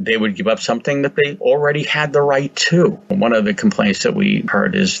that they would give up something that they already had the right to. One of the complaints that we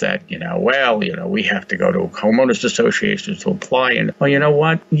heard is that, we have to go to homeowners associations to apply. And, well, you know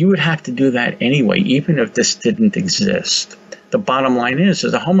what? You would have to do that anyway, even if this didn't exist. The bottom line is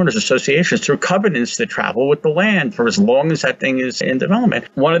the homeowners associations, through covenants that travel with the land for as long as that thing is in development,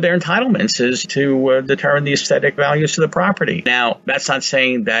 one of their entitlements is to determine the aesthetic values of the property. Now, that's not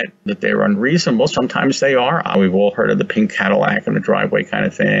saying that they're unreasonable. Sometimes they are. We've all heard of the pink Cadillac in the driveway kind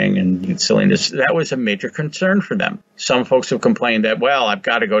of thing and silliness. That was a major concern for them. Some folks have complained that, well, I've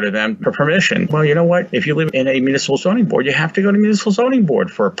got to go to them for permission. Well, you know what? If you live in a municipal zoning board, you have to go to municipal zoning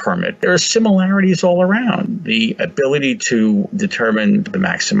board for a permit. There are similarities all around. The ability to determine the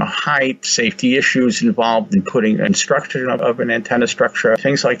maximum height, safety issues involved in putting in structure of an antenna structure,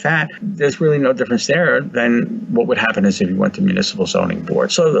 things like that. There's really no difference there than what would happen as if you went to municipal zoning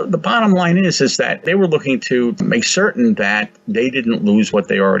board. So the bottom line is that they were looking to make certain that they didn't lose what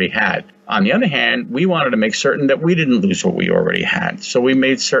they already had. On the other hand, we wanted to make certain that we didn't lose what we already had. So we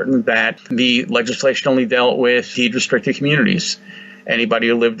made certain that the legislation only dealt with deed-restricted communities. Anybody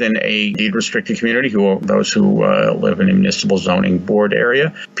who lived in a deed-restricted community, those who live in a municipal zoning board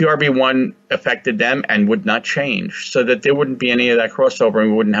area, PRB1 affected them and would not change, so that there wouldn't be any of that crossover,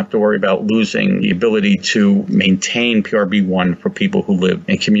 and we wouldn't have to worry about losing the ability to maintain PRB1 for people who live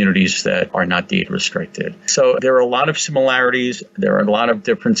in communities that are not deed-restricted. So there are a lot of similarities, there are a lot of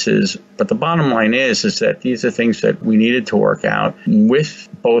differences, but the bottom line is that these are things that we needed to work out with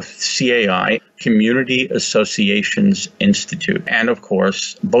both CAI, Community Associations Institute, and of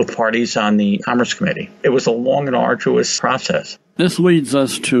course, both parties on the Commerce Committee. It was a long and arduous process. This leads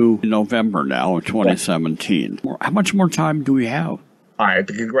us to November now of 2017. How much more time do we have? All right,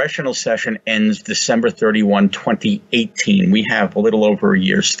 the congressional session ends December 31, 2018. We have a little over a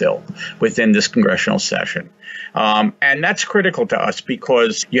year still within this congressional session. And that's critical to us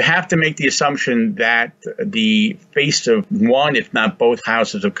because you have to make the assumption that the face of one, if not both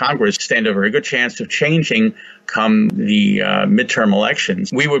houses of Congress, stand a very good chance of changing come the midterm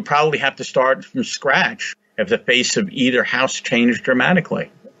elections. We would probably have to start from scratch if the face of either house changed dramatically.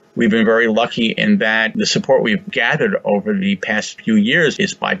 We've been very lucky in that the support we've gathered over the past few years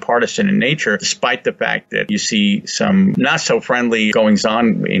is bipartisan in nature, despite the fact that you see some not so friendly goings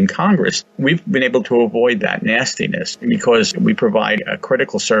on in Congress. We've been able to avoid that nastiness because we provide a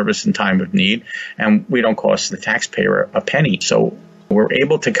critical service in time of need, and we don't cost the taxpayer a penny. So we're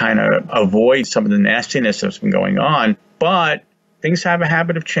able to kind of avoid some of the nastiness that's been going on, but things have a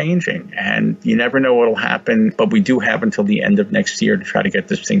habit of changing, and you never know what will happen, but we do have until the end of next year to try to get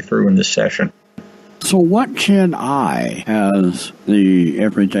this thing through in this session. So what can I, as the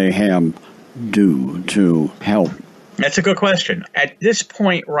everyday ham, do to help? That's a good question. At this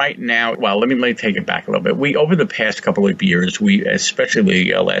point right now, well, let me take it back a little bit. We, over the past couple of years,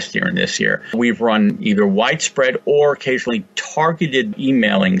 especially last year and this year, we've run either widespread or occasionally targeted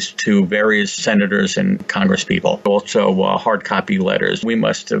emailings to various senators and congresspeople. Also, hard copy letters. We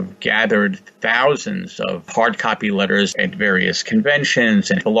must have gathered thousands of hard copy letters at various conventions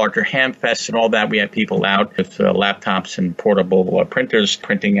and the larger ham fests and all that. We had people out with laptops and portable printers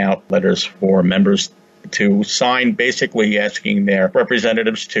printing out letters for members to sign, basically asking their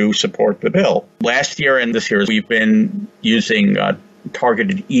representatives to support the bill. Last year and this year, we've been using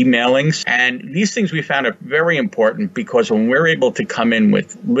targeted emailings. And these things we found are very important because when we're able to come in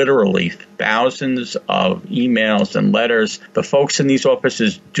with literally thousands of emails and letters, the folks in these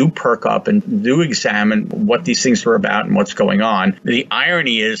offices do perk up and do examine what these things are about and what's going on. The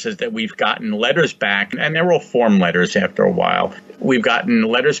irony is that we've gotten letters back, and they're all form letters after a while. We've gotten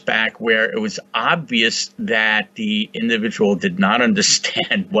letters back where it was obvious that the individual did not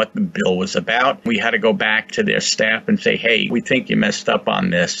understand what the bill was about. We had to go back to their staff and say, hey, we think you messed up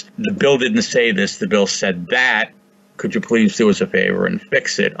on this. The bill didn't say this. The bill said that. Could you please do us a favor and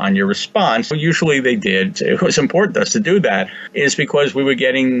fix it on your response? Well, usually they did. It was important to us to do that is because we were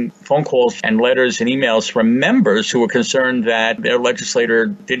getting phone calls and letters and emails from members who were concerned that their legislator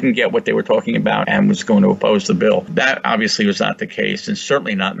didn't get what they were talking about and was going to oppose the bill. That obviously was not the case, and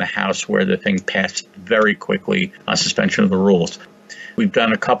certainly not in the House where the thing passed very quickly on suspension of the rules. We've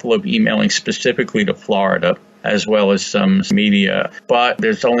done a couple of emailing specifically to Florida, as well as some media. But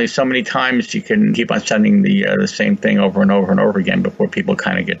there's only so many times you can keep on sending the same thing over and over and over again before people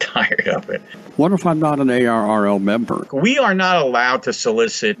kind of get tired of it. What if I'm not an ARRL member? We are not allowed to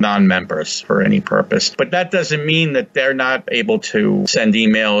solicit non-members for any purpose, but that doesn't mean that they're not able to send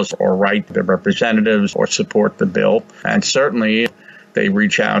emails or write their representatives or support the bill. And certainly They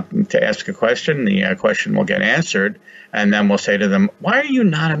reach out to ask a question. The question will get answered. And then we'll say to them, why are you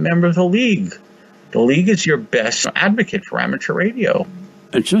not a member of the League? The League is your best advocate for amateur radio.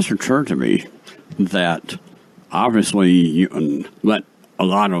 It just occurred to me that obviously you can let a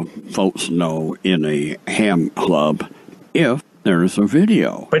lot of folks know in a ham club if there's a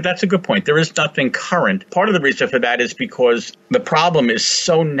video. But that's a good point. There is nothing current. Part of the reason for that is because the problem is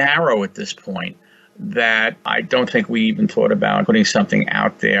so narrow at this point that I don't think we even thought about putting something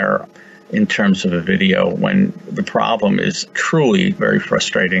out there in terms of a video when the problem is truly very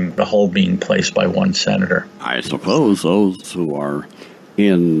frustrating, the whole being placed by one senator. I suppose those who are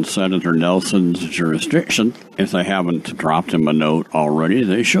in Senator Nelson's jurisdiction, if they haven't dropped him a note already,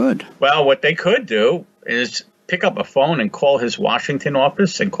 they should. Well, what they could do is pick up a phone and call his Washington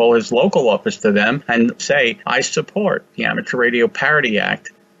office and call his local office to them and say, I support the Amateur Radio Parity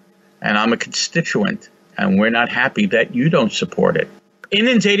Act, and I'm a constituent, and we're not happy that you don't support it.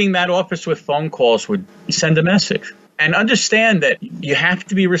 Inundating that office with phone calls would send a message. And understand that you have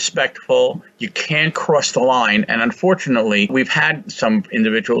to be respectful. You can't cross the line. And unfortunately, we've had some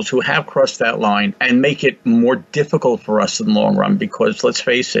individuals who have crossed that line and make it more difficult for us in the long run because, let's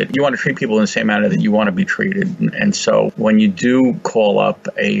face it, you want to treat people in the same manner that you want to be treated. And so when you do call up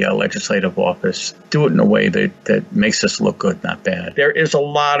a legislative office, do it in a way that makes us look good, not bad. There is a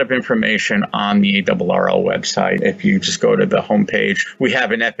lot of information on the ARRL website. If you just go to the homepage, we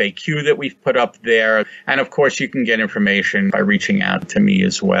have an FAQ that we've put up there. And of course, you can get information by reaching out to me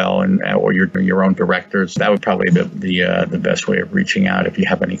as well, and or your own directors. That would probably be the best way of reaching out if you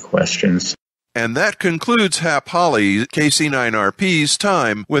have any questions. And that concludes Hap Holly, KC9RP's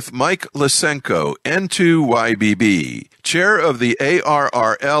time with Mike Lysenko, N2YBB, chair of the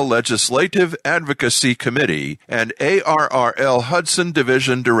ARRL Legislative Advocacy Committee and ARRL Hudson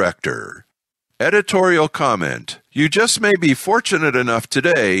Division Director. Editorial comment. You just may be fortunate enough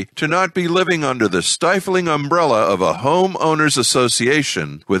today to not be living under the stifling umbrella of a homeowners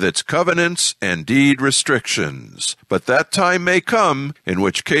association with its covenants and deed restrictions. But that time may come, in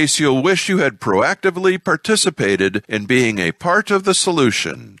which case you'll wish you had proactively participated in being a part of the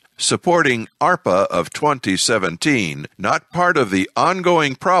solution, supporting ARPA of 2017, not part of the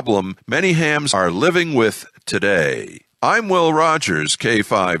ongoing problem many hams are living with today. I'm Will Rogers,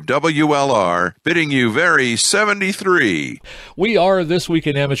 K5WLR, bidding you very 73. We are This Week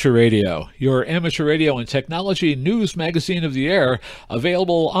in Amateur Radio, your amateur radio and technology news magazine of the air,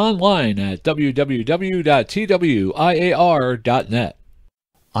 available online at www.twiar.net.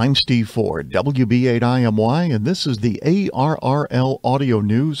 I'm Steve Ford, WB8IMY, and this is the ARRL Audio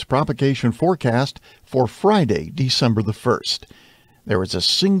News propagation forecast for Friday, December the 1st. There is a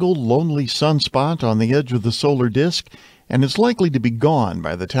single lonely sunspot on the edge of the solar disk, and it's likely to be gone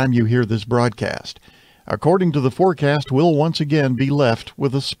by the time you hear this broadcast. According to the forecast, we'll once again be left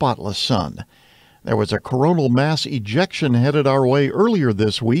with a spotless sun. There was a coronal mass ejection headed our way earlier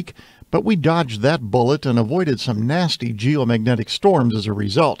this week, but we dodged that bullet and avoided some nasty geomagnetic storms as a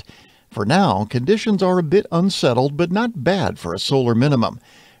result. For now, conditions are a bit unsettled, but not bad for a solar minimum.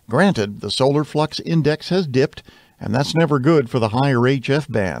 Granted, the solar flux index has dipped, and that's never good for the higher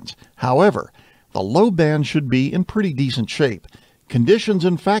HF bands. However, the low band should be in pretty decent shape. Conditions,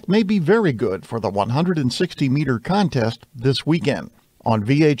 in fact, may be very good for the 160-meter contest this weekend. On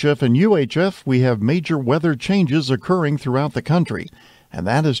VHF and UHF, we have major weather changes occurring throughout the country, and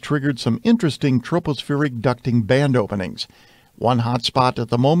that has triggered some interesting tropospheric ducting band openings. One hot spot at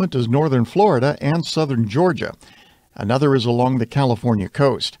the moment is northern Florida and southern Georgia. Another is along the California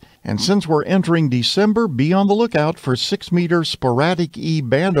coast. And since we're entering December, be on the lookout for 6-meter sporadic E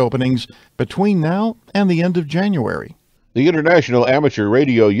band openings between now and the end of January. The International Amateur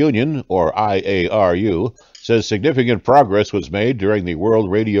Radio Union, or IARU, says significant progress was made during the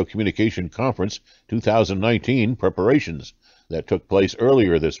World Radio Communication Conference 2019 preparations that took place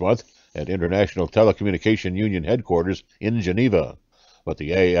earlier this month at International Telecommunication Union headquarters in Geneva. But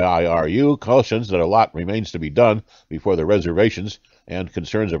the AIRU cautions that a lot remains to be done before the reservations and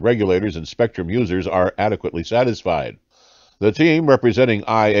concerns of regulators and spectrum users are adequately satisfied. The team representing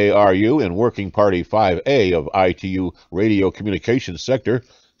IARU in Working Party 5A of ITU Radio Communications Sector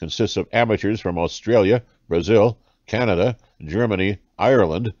consists of amateurs from Australia, Brazil, Canada, Germany,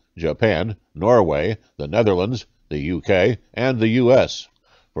 Ireland, Japan, Norway, the Netherlands, the UK, and the US.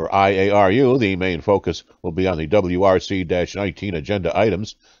 For IARU, the main focus will be on the WRC-19 agenda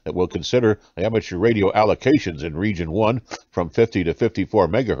items that will consider amateur radio allocations in Region 1 from 50 to 54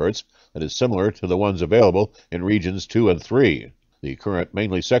 megahertz that is similar to the ones available in Regions 2 and 3. The current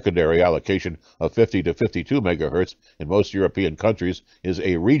mainly secondary allocation of 50 to 52 megahertz in most European countries is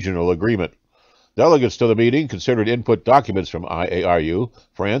a regional agreement. Delegates to the meeting considered input documents from IARU,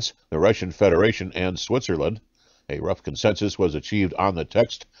 France, the Russian Federation, and Switzerland. A rough consensus was achieved on the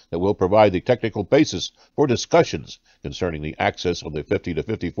text that will provide the technical basis for discussions concerning the access of the 50 to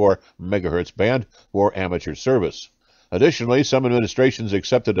 54 MHz band for amateur service. Additionally, some administrations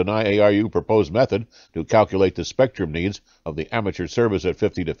accepted an IARU proposed method to calculate the spectrum needs of the amateur service at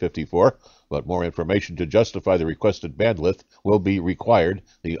 50 to 54, but more information to justify the requested bandwidth will be required,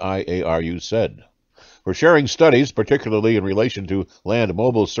 the IARU said. For sharing studies, particularly in relation to land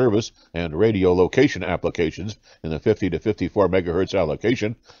mobile service and radio location applications in the 50 to 54 MHz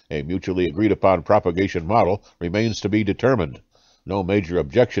allocation, a mutually agreed upon propagation model remains to be determined. No major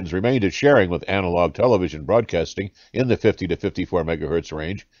objections remain to sharing with analog television broadcasting in the 50 to 54 MHz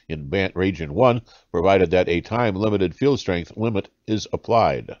range in Region 1, provided that a time-limited field strength limit is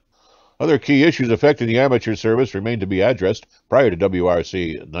applied. Other key issues affecting the amateur service remain to be addressed prior to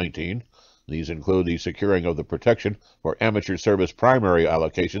WRC 19. These include the securing of the protection for amateur service primary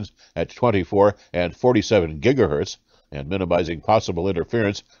allocations at 24 and 47 GHz, and minimizing possible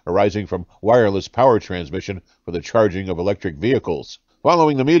interference arising from wireless power transmission for the charging of electric vehicles.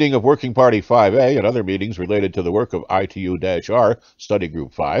 Following the meeting of Working Party 5A and other meetings related to the work of ITU-R Study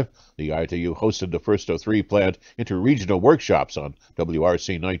Group 5, the ITU hosted the first of 3 planned interregional workshops on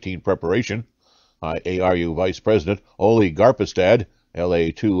WRC 19 preparation. IARU Vice President Oli Garpestad,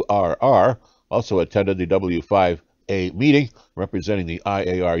 LA2RR, also attended the W5A meeting, representing the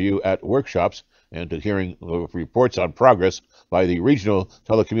IARU at workshops and to hearing reports on progress by the regional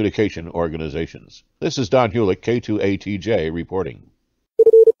telecommunication organizations. This is Don Hulick, K2ATJ, reporting.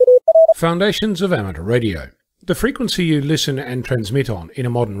 Foundations of Amateur Radio. The frequency you listen and transmit on in a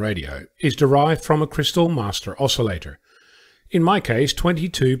modern radio is derived from a crystal master oscillator, in my case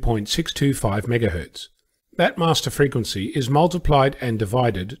 22.625 MHz. That master frequency is multiplied and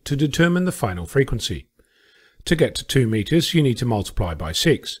divided to determine the final frequency. To get to 2 meters, you need to multiply by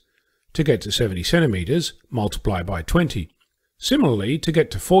 6. To get to 70 centimeters, multiply by 20. Similarly, to get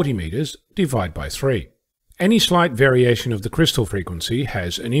to 40 meters, divide by 3. Any slight variation of the crystal frequency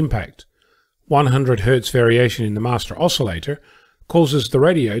has an impact. 100 Hz variation in the master oscillator causes the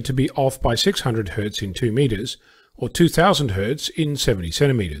radio to be off by 600 Hz in 2 meters, or 2000 Hz in 70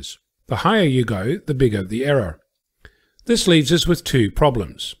 centimeters. The higher you go, the bigger the error. This leaves us with 2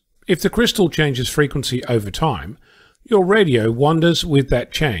 problems. If the crystal changes frequency over time, your radio wanders with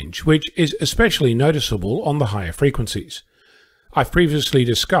that change, which is especially noticeable on the higher frequencies. I've previously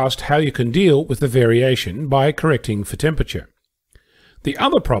discussed how you can deal with the variation by correcting for temperature. The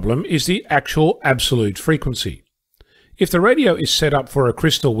other problem is the actual absolute frequency. If the radio is set up for a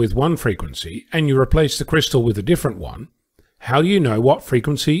crystal with one frequency and you replace the crystal with a different one, how do you know what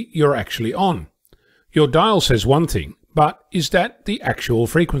frequency you're actually on? Your dial says one thing, but is that the actual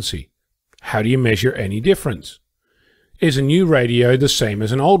frequency? How do you measure any difference? Is a new radio the same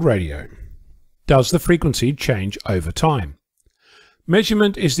as an old radio? Does the frequency change over time?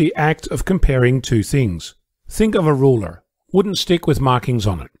 Measurement is the act of comparing 2 things. Think of a ruler, wooden stick with markings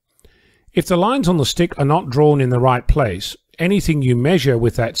on it. If the lines on the stick are not drawn in the right place, anything you measure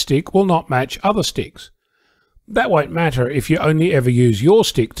with that stick will not match other sticks. That won't matter if you only ever use your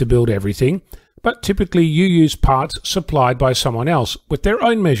stick to build everything, but typically you use parts supplied by someone else with their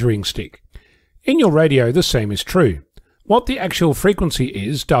own measuring stick. In your radio, the same is true. What the actual frequency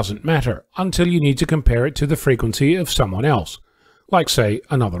is doesn't matter until you need to compare it to the frequency of someone else, like say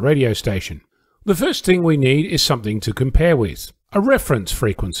another radio station. The first thing we need is something to compare with, a reference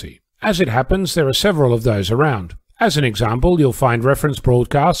frequency. As it happens, there are several of those around. As an example, you'll find reference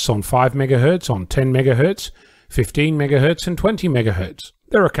broadcasts on 5 MHz, on 10 MHz, 15 MHz and 20 MHz.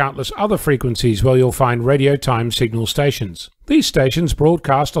 There are countless other frequencies where you'll find radio time signal stations. These stations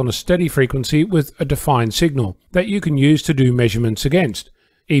broadcast on a steady frequency with a defined signal that you can use to do measurements against.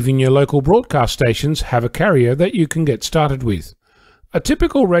 Even your local broadcast stations have a carrier that you can get started with. A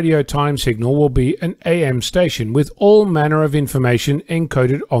typical radio time signal will be an AM station with all manner of information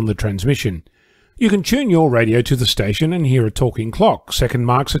encoded on the transmission. You can tune your radio to the station and hear a talking clock, second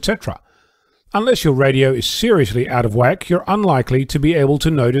marks, etc. Unless your radio is seriously out of whack, you're unlikely to be able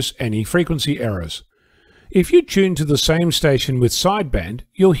to notice any frequency errors. If you tune to the same station with sideband,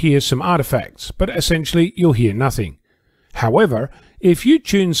 you'll hear some artifacts, but essentially you'll hear nothing. However, if you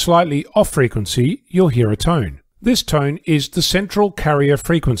tune slightly off frequency, you'll hear a tone. This tone is the central carrier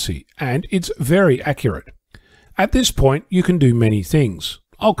frequency, and it's very accurate. At this point, you can do many things.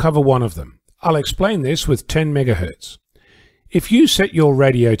 I'll cover one of them. I'll explain this with 10 MHz. If you set your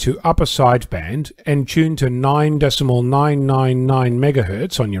radio to upper sideband and tune to 9.999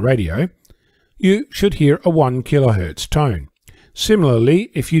 MHz on your radio, you should hear a 1 kHz tone.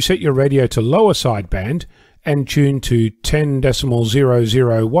 Similarly, if you set your radio to lower sideband and tune to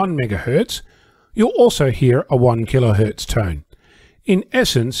 10.001 MHz, you'll also hear a 1 kHz tone. In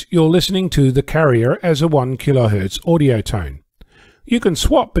essence, you're listening to the carrier as a 1 kHz audio tone. You can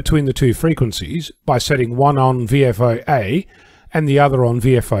swap between the two frequencies by setting one on VFO-A and the other on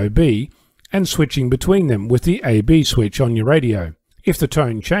VFO-B and switching between them with the AB switch on your radio. If the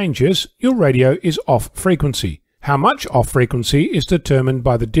tone changes, your radio is off frequency. How much off frequency is determined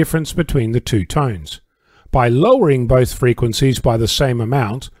by the difference between the two tones. By lowering both frequencies by the same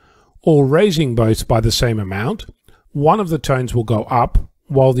amount, or raising both by the same amount, one of the tones will go up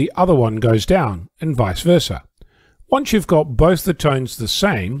while the other one goes down, and vice versa. Once you've got both the tones the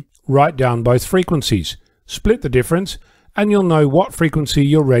same, write down both frequencies, split the difference, and you'll know what frequency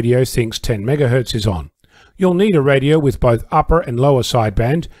your radio thinks 10 MHz is on. You'll need a radio with both upper and lower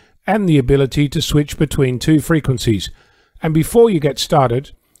sideband and the ability to switch between two frequencies. And before you get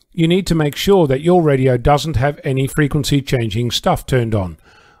started, you need to make sure that your radio doesn't have any frequency changing stuff turned on.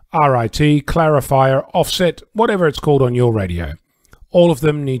 RIT, clarifier, offset, whatever it's called on your radio. All of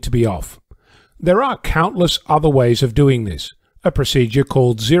them need to be off. There are countless other ways of doing this. A procedure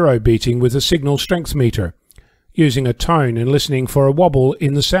called zero beating with a signal strength meter, using a tone and listening for a wobble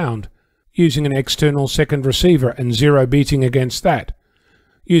in the sound, using an external second receiver and zero beating against that,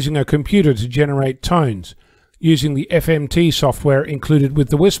 using a computer to generate tones, using the FMT software included with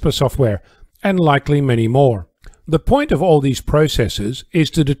the Whisper software, and likely many more. The point of all these processes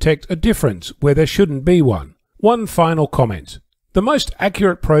is to detect a difference where there shouldn't be one. One final comment. The most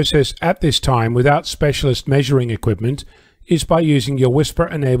accurate process at this time without specialist measuring equipment is by using your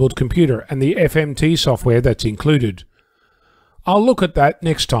Whisper-enabled computer and the FMT software that's included. I'll look at that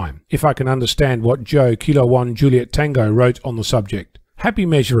next time, if I can understand what Joe Kilo 1 Juliet Tango wrote on the subject. Happy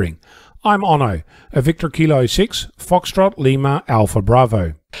measuring. I'm Onno, a Victor Kilo 6, Foxtrot Lima Alpha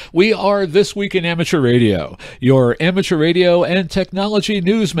Bravo. We are This Week in Amateur Radio, your amateur radio and technology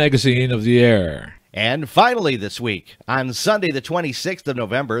news magazine of the air. And finally this week, on Sunday the 26th of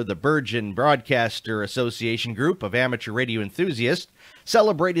November, the Virgin Broadcaster Association group of amateur radio enthusiasts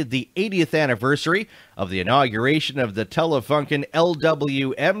celebrated the 80th anniversary of the inauguration of the Telefunken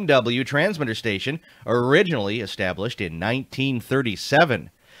LWMW transmitter station, originally established in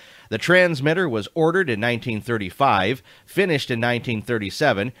 1937. The transmitter was ordered in 1935, finished in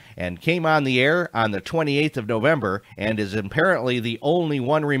 1937, and came on the air on the 28th of November, and is apparently the only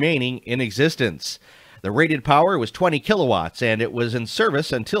one remaining in existence. The rated power was 20 kilowatts, and it was in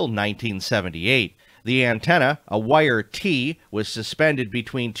service until 1978. The antenna, a wire T, was suspended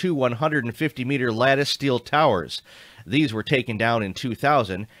between two 150-meter lattice steel towers. These were taken down in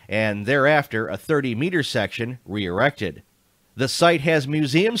 2000, and thereafter a 30-meter section re-erected. The site has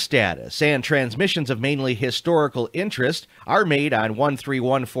museum status, and transmissions of mainly historical interest are made on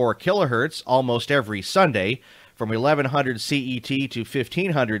 1314 kHz almost every Sunday, from 1100 CET to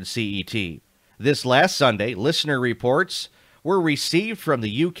 1500 CET. This last Sunday, listener reports were received from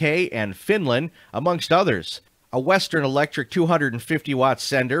the UK and Finland, amongst others. A Western Electric 250-watt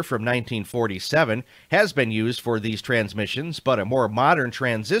sender from 1947 has been used for these transmissions, but a more modern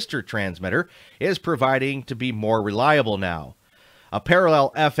transistor transmitter is proving to be more reliable now. A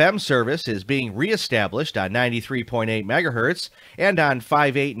parallel FM service is being reestablished on 93.8 MHz and on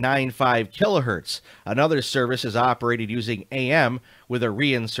 5895 kHz. Another service is operated using AM with a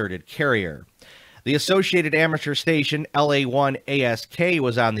reinserted carrier. The associated amateur station LA1ASK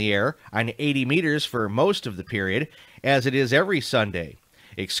was on the air on 80 meters for most of the period, as it is every Sunday.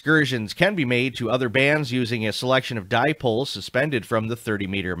 Excursions can be made to other bands using a selection of dipoles suspended from the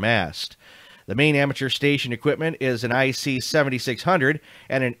 30-meter mast. The main amateur station equipment is an IC 7600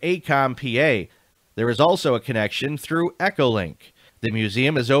 and an ACOM PA. There is also a connection through Echolink. The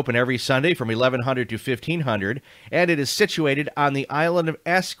museum is open every Sunday from 1100 to 1500, and it is situated on the island of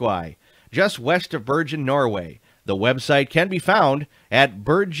Askøy, just west of Bergen, Norway. The website can be found at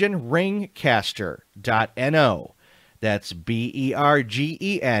bergenringkaster.no. That's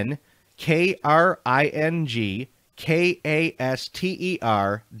BERGENKASTER.no.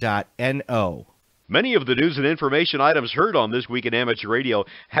 Many of the news and information items heard on This Week in Amateur Radio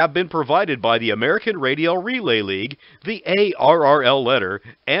have been provided by the American Radio Relay League, the ARRL letter,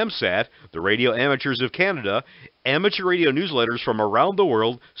 AMSAT, the Radio Amateurs of Canada, amateur radio newsletters from around the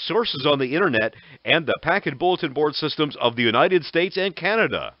world, sources on the Internet, and the packet bulletin board systems of the United States and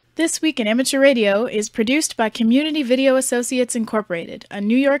Canada. This Week in Amateur Radio is produced by Community Video Associates Incorporated, a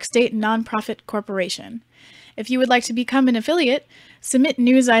New York State nonprofit corporation. If you would like to become an affiliate, submit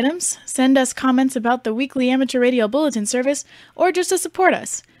news items, send us comments about the weekly amateur radio bulletin service, or just to support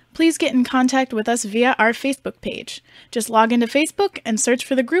us, please get in contact with us via our Facebook page. Just log into Facebook and search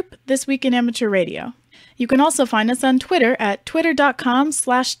for the group This Week in Amateur Radio. You can also find us on Twitter at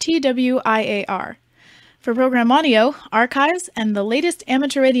twitter.com/TWIAR. For program audio, archives, and the latest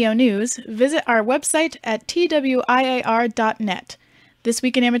amateur radio news, visit our website at twiar.net. This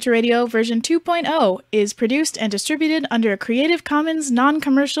Week in Amateur Radio version 2.0 is produced and distributed under a Creative Commons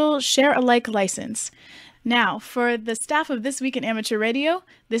non-commercial share-alike license. Now, for the staff of This Week in Amateur Radio,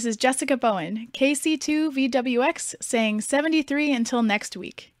 this is Jessica Bowen, KC2VWX, saying 73 until next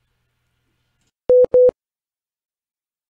week.